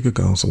 nigga,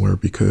 go somewhere,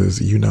 because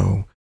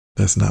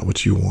that's not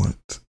what you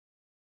want.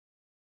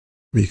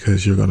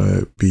 Because you're going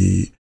to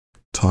be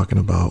talking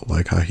about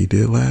like how he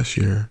did last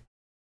year.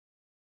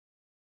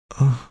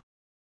 Oh,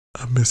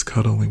 I miss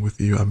cuddling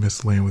with you. I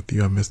miss laying with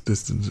you. I miss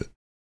this.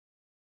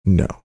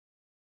 No.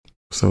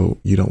 So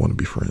you don't want to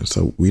be friends.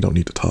 So we don't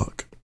need to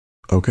talk.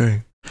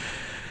 Okay.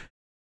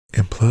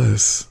 And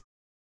plus,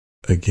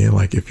 again,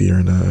 like if you're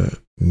in a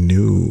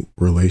new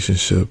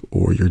relationship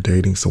or you're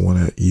dating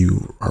someone that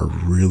you are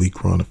really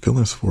growing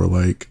feelings for,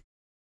 like,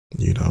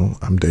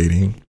 I'm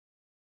dating,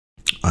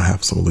 I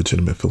have some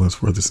legitimate feelings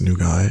for this new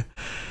guy,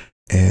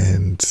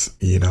 and,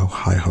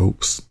 high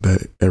hopes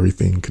that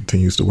everything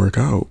continues to work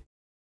out.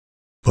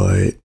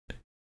 But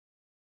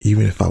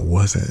even if I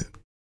wasn't,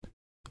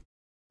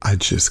 I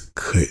just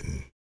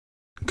couldn't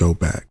go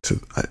back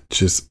to, I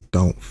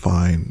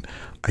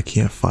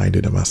can't find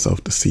it in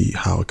myself to see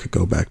how I could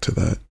go back to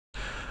that,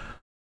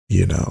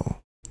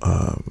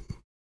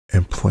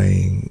 and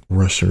playing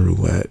Russian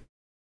roulette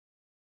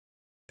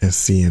and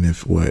seeing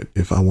if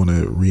I want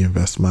to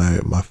reinvest my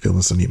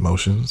feelings and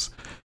emotions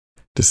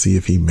to see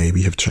if he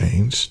maybe have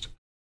changed.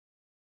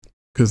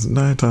 Because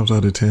 9 times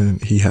out of 10,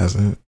 he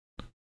hasn't.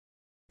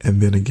 And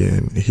then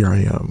again, here I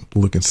am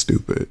looking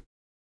stupid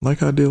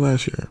like I did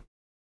last year.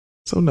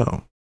 So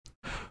no.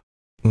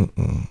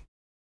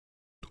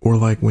 Or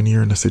like when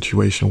you're in a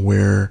situation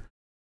where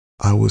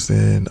I was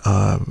in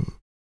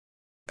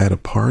at a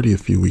party a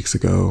few weeks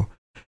ago,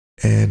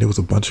 and there was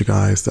a bunch of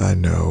guys that I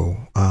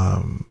know,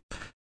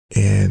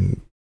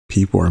 and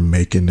people are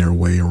making their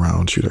way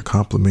around you. They're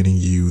complimenting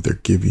you. They're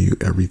giving you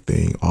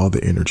everything, all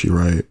the energy,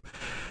 right?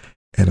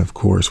 And of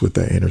course, with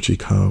that energy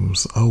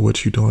comes, oh,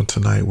 what you doing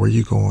tonight? Where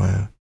you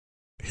going?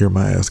 Hear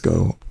my ass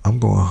go, I'm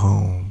going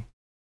home.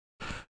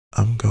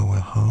 I'm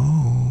going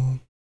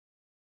home.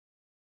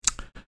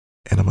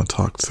 And I'm gonna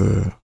talk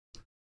to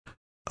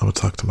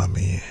my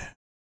man.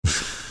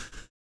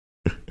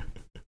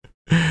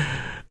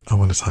 I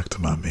want to talk to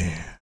my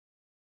man.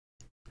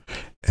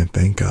 And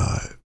thank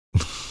God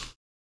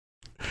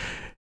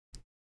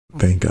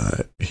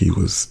he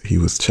was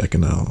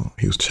checking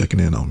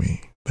in on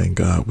me. Thank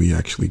God we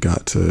actually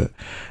got to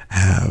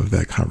have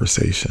that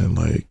conversation,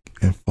 like,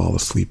 and fall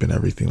asleep and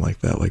everything like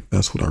that. Like,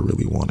 that's what I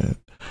really wanted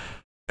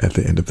at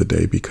the end of the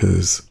day,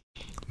 because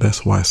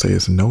that's why I say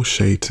it's no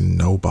shade to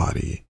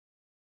nobody.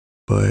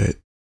 But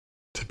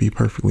to be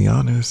perfectly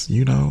honest,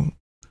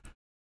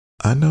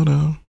 I know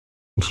them.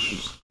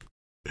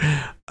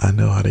 I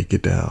know how they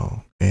get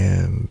down.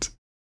 And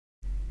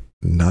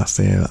not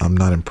saying I'm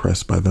not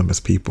impressed by them as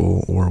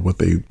people or what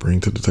they bring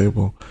to the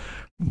table,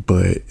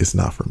 but it's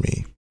not for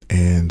me.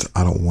 And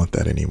I don't want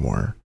that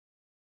anymore.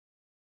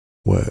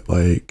 What,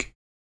 like,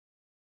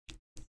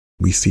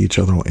 we see each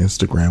other on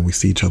Instagram, we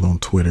see each other on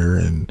Twitter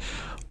and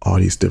all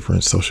these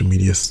different social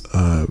media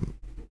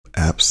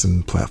apps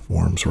and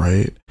platforms,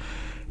 right?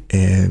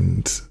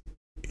 And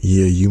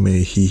yeah, you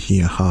may he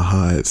and ha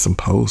ha at some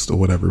post or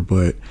whatever,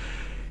 but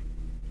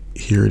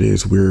here it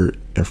is, we're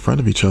in front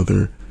of each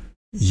other.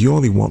 You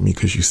only want me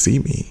because you see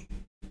me.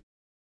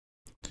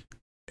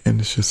 And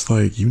it's just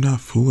like, you're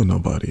not fooling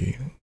nobody.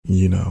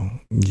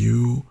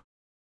 You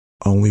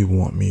only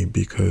want me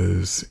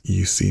because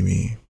you see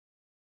me.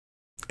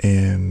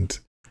 And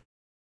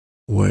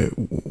what,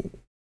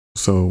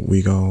 so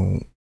we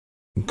gonna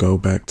go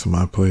back to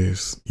my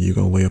place. You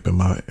gonna lay up in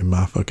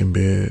my fucking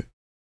bed,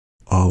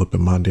 all up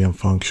in my damn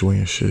feng shui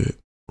and shit,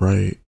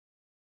 right?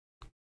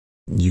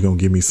 You gonna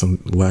give me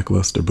some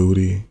lackluster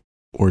booty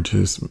or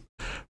just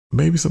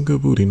maybe some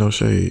good booty, no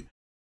shade.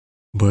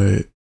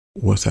 But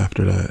what's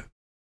after that?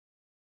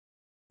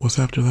 What's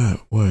after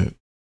that? What?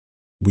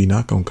 We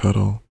not gonna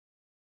cuddle.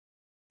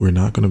 We're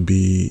not gonna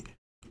be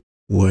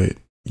what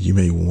you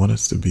may want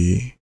us to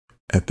be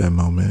at that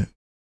moment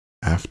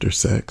after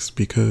sex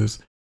because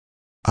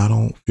I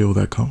don't feel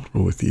that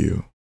comfortable with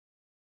you.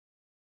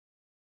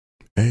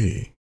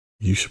 Hey,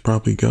 you should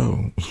probably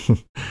go.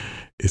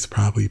 It's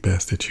probably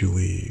best that you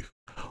leave.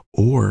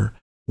 Or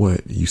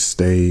what, you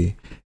stay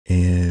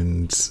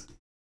and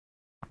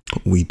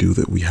we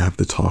have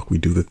the talk, we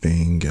do the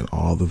thing and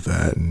all of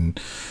that, and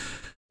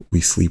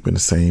we sleep in the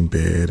same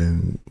bed,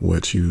 and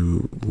what,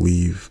 you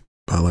leave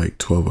by like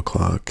 12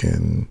 o'clock,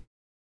 and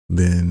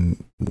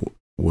then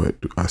what,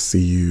 I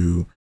see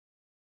you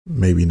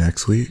maybe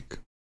next week,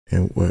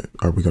 and what,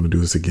 are we going to do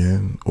this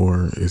again,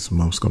 or is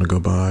months going to go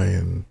by?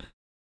 And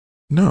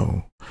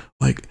no,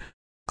 like,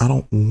 I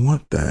don't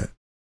want that.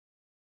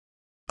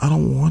 I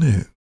don't want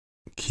it.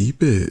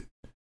 Keep it.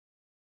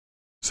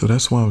 So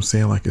that's why I'm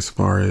saying, like, as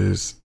far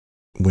as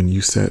when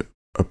you set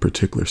a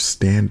particular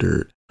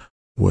standard,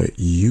 what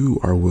you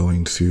are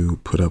willing to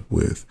put up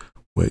with,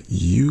 what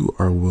you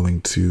are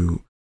willing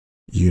to,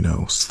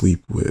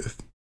 sleep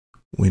with,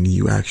 when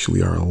you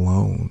actually are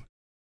alone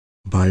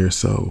by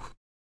yourself,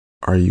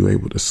 are you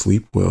able to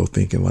sleep well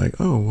thinking like,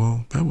 oh,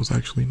 well, that was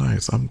actually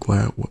nice. I'm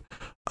glad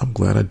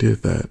I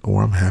did that,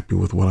 or I'm happy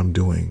with what I'm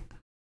doing.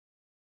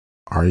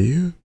 Are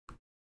you?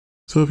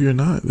 So if you're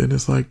not, then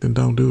it's like, then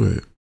don't do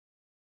it.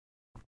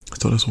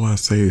 So that's why I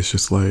say it's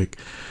just like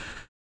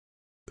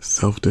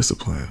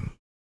self-discipline.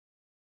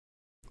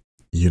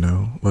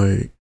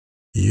 Like,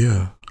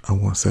 yeah, I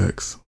want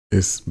sex.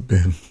 It's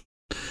been,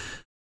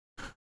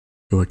 I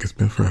feel like it's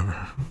been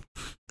forever.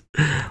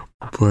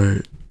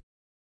 But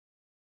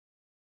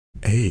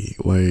hey,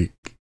 like,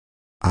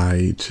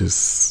 I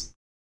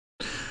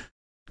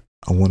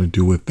want to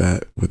do with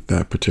that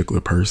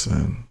particular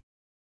person.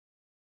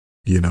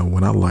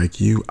 When I like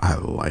you, I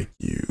like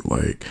you.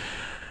 Like,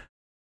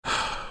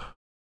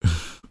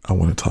 I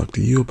want to talk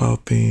to you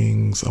about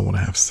things. I want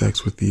to have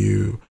sex with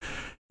you.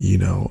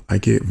 I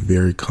get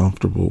very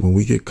comfortable. When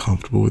we get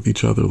comfortable with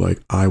each other,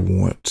 like, I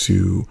want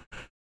to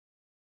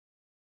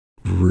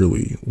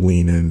really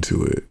lean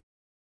into it.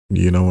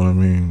 You know what I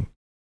mean?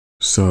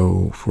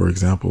 So, for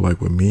example,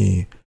 like with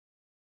me,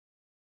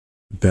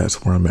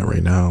 that's where I'm at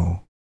right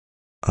now.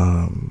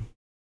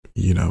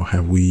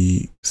 Have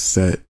we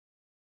set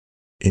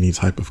any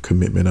type of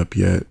commitment up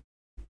yet?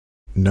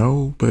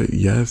 No, but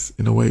yes,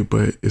 in a way.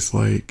 But it's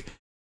like,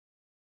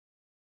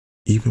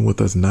 even with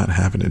us not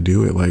having to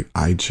do it, like,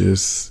 I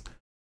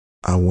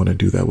want to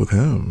do that with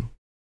him,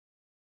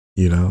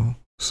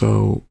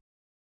 so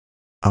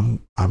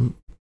I'm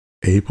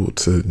able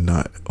to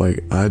not,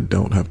 like, I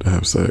don't have to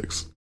have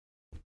sex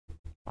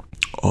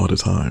all the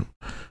time.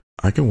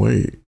 I can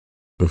wait.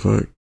 The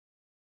fuck?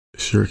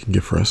 Sure, it can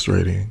get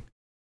frustrating,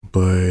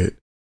 but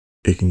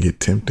it can get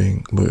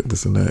tempting. Look,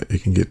 this and that,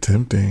 it can get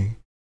tempting.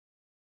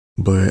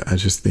 But I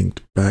just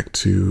think back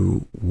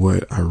to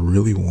what I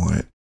really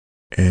want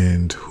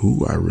and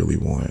who I really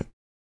want,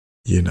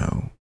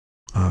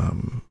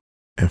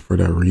 and for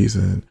that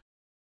reason,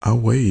 I'll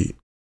wait.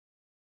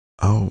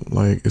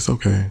 It's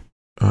okay.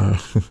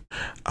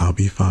 I'll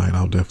be fine.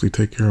 I'll definitely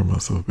take care of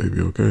myself, baby.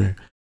 Okay.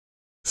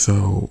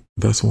 So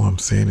that's what I'm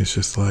saying. It's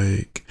just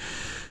like,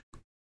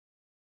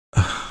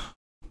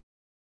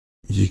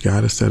 you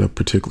got to set a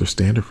particular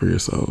standard for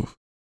yourself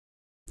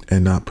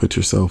and not put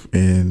yourself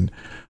in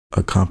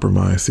a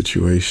compromised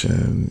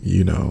situation.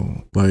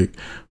 Like,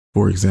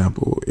 for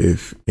example,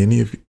 if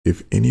any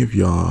of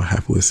y'all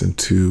have listened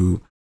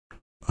to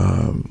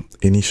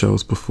any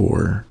shows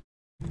before,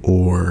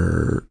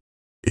 or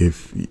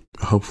if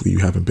hopefully you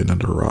haven't been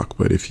under a rock,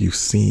 but if you've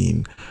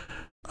seen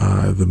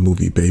the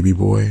movie Baby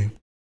Boy,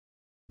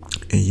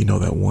 and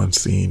that one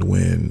scene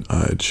when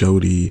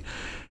Jody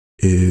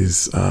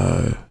is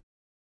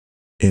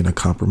in a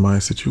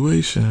compromised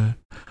situation,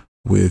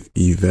 with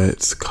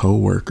Yvette's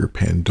co-worker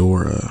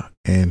Pandora,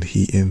 and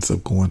he ends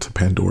up going to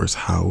Pandora's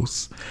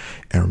house.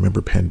 And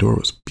remember, Pandora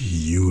was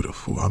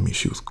beautiful. I mean,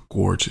 she was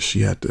gorgeous.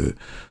 She had the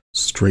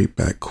straight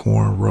back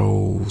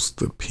cornrows,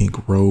 the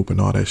pink robe,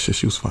 and all that shit.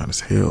 She was fine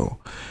as hell.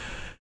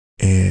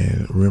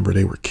 And remember,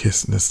 they were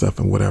kissing and stuff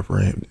and whatever.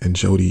 And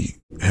Jody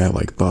had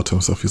like thought to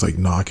himself, he's like,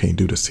 "No, I can't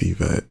do this to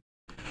Yvette."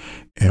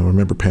 And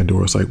remember,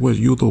 Pandora's like, "What,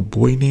 you a little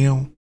boy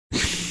now?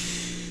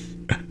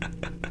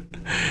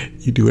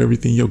 You do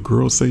everything your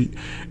girl say."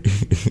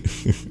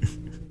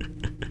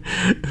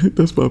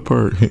 That's my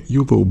part.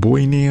 "You a little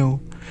boy now?"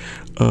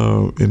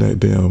 In that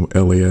damn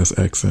LAS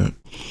accent.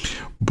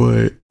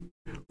 But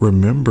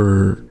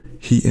remember,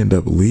 he ended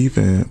up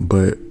leaving.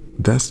 But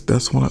that's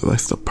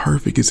the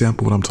perfect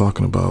example of what I'm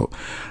talking about.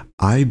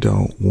 I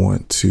don't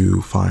want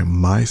to find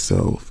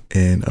myself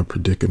in a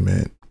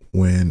predicament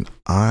when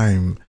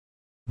I'm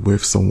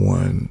with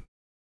someone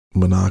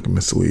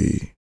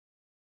monogamously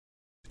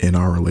in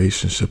our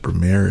relationship or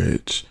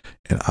marriage,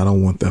 and I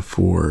don't want that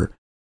for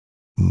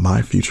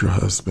my future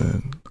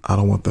husband. I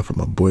don't want that for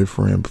my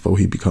boyfriend before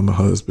he become a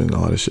husband,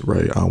 all that shit,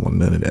 right? I don't want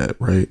none of that,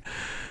 right?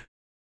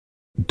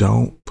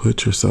 Don't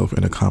put yourself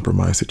in a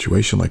compromised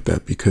situation like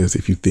that, because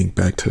if you think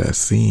back to that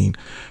scene,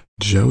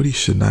 Jody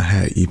should not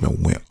have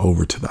even went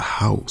over to the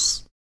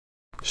house.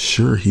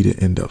 Sure, he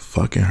didn't end up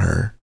fucking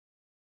her,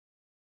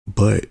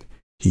 but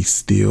he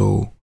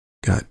still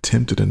got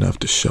tempted enough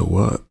to show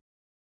up.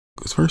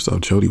 Because first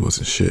off, Jody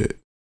wasn't shit.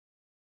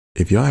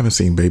 If y'all haven't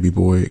seen Baby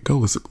Boy, go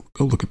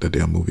look at that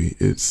damn movie.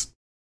 It's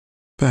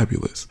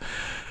fabulous.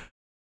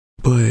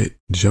 But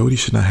Jody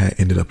should not have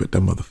ended up at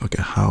that motherfucking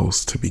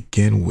house to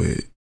begin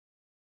with,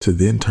 to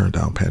then turn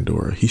down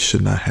Pandora. He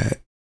should not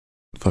have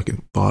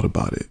fucking thought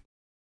about it.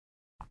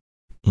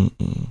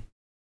 And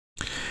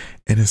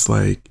it's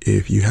like,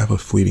 if you have a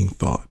fleeting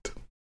thought,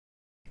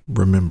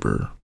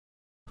 remember,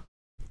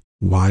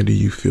 why do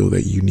you feel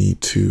that you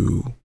need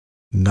to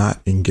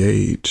not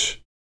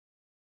engage?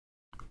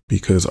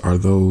 Because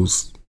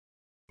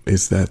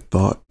is that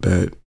thought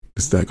that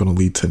is that going to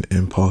lead to an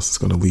impulse? It's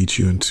going to lead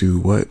you into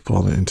what?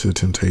 Falling into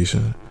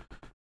temptation,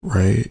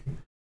 right?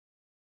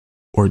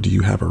 Or do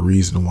you have a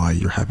reason why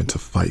you're having to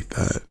fight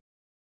that?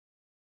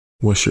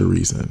 What's your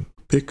reason?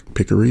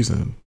 Pick a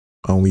reason.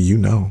 Only you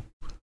know.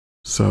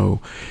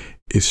 So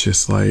it's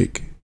just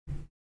like,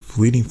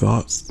 fleeting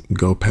thoughts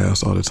go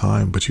past all the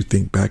time, but you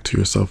think back to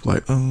yourself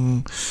like,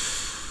 I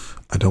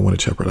don't want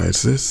to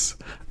jeopardize this.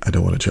 I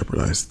don't want to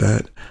jeopardize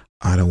that.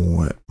 I don't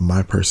want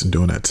my person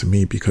doing that to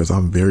me, because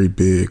I'm very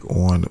big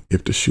on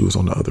if the shoe is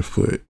on the other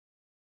foot.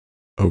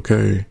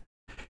 Okay?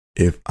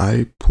 If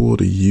I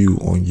pulled a U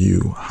on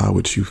you, how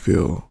would you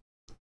feel?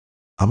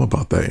 I'm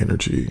about that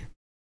energy.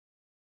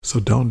 So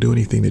don't do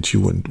anything that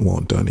you wouldn't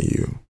want done to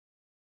you.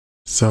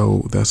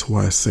 So that's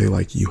why I say,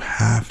 like, you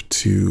have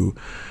to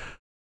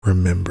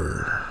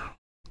remember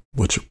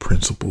what your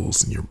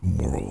principles and your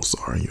morals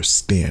are and your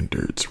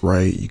standards,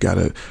 right? You got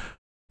to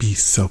be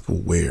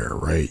self-aware,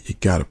 right? You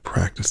got to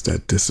practice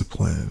that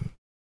discipline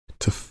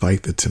to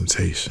fight the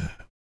temptation,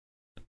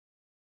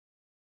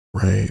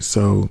 right?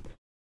 So,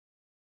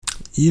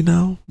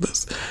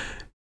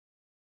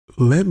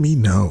 let me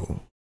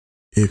know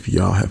if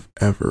y'all have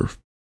ever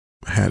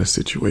had a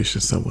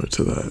situation similar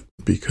to that,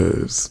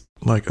 because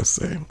like I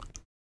say,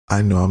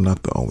 I know I'm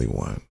not the only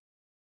one.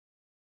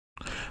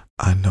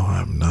 I know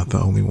I'm not the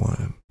only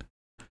one.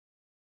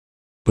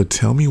 But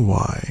tell me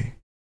why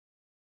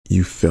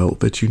you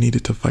felt that you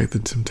needed to fight the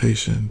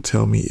temptation.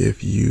 Tell me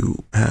if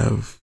you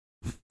have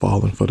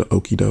fallen for the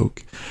okie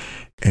doke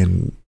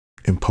and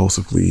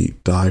impulsively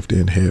dived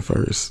in head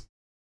first.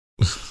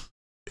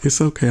 It's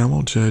okay, I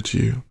won't judge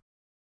you.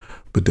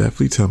 But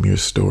definitely tell me your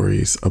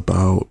stories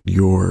about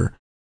your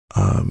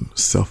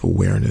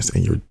self-awareness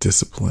and your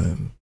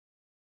discipline.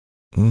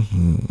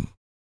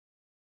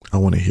 I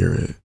want to hear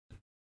it.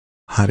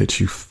 How did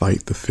you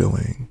fight the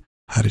feeling?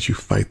 How did you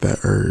fight that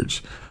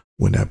urge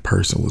when that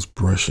person was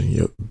brushing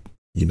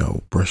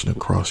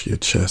across your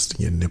chest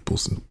and your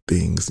nipples and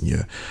things, and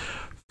you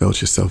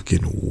felt yourself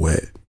getting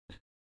wet?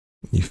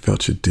 You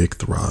felt your dick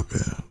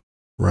throbbing,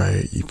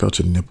 right? You felt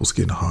your nipples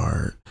getting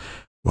hard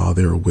while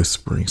they were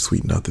whispering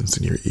sweet nothings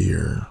in your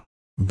ear,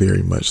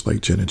 very much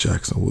like Janet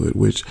Jackson would.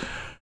 Which,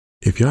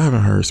 if y'all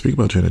haven't heard, speak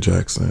about Janet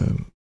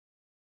Jackson,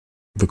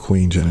 the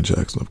Queen Janet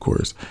Jackson, of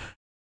course.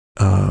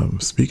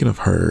 Speaking of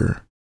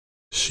her,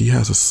 she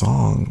has a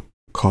song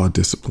called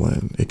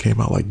Discipline. It came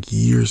out like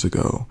years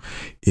ago.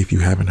 If you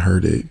haven't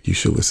heard it, you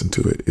should listen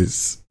to it.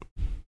 It's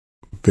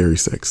very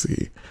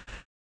sexy.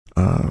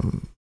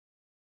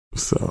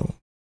 So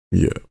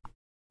yeah,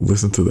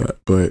 listen to that.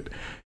 But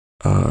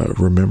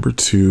remember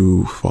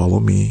to follow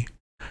me,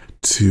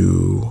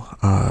 to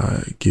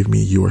give me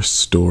your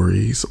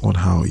stories on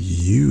how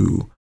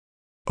you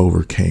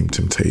overcame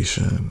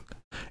temptation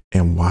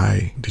and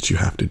why did you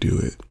have to do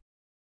it.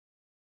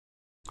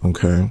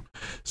 Okay,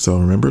 so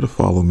remember to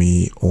follow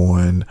me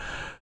on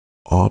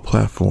all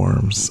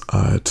platforms,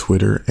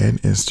 Twitter and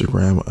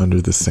Instagram,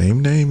 under the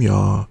same name,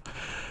 y'all.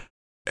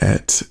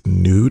 at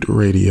Nude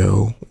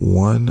Radio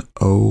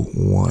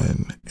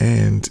 101.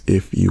 And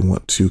if you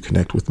want to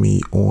connect with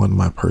me on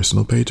my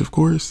personal page, of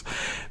course,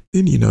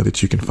 then you know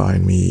that you can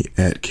find me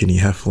at Kenny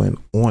Heflin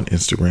on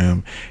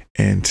Instagram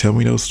and tell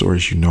me those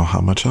stories. You know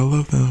how much I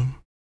love them.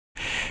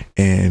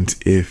 And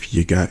if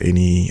you got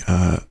any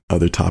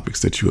other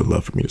topics that you would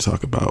love for me to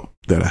talk about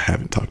that I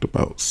haven't talked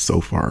about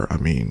so far, I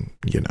mean,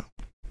 you know.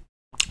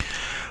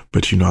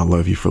 But you know, I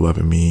love you for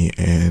loving me.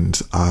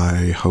 And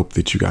I hope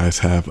that you guys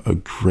have a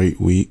great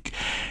week.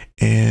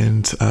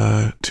 And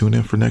tune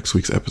in for next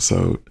week's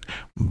episode.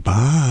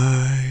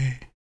 Bye.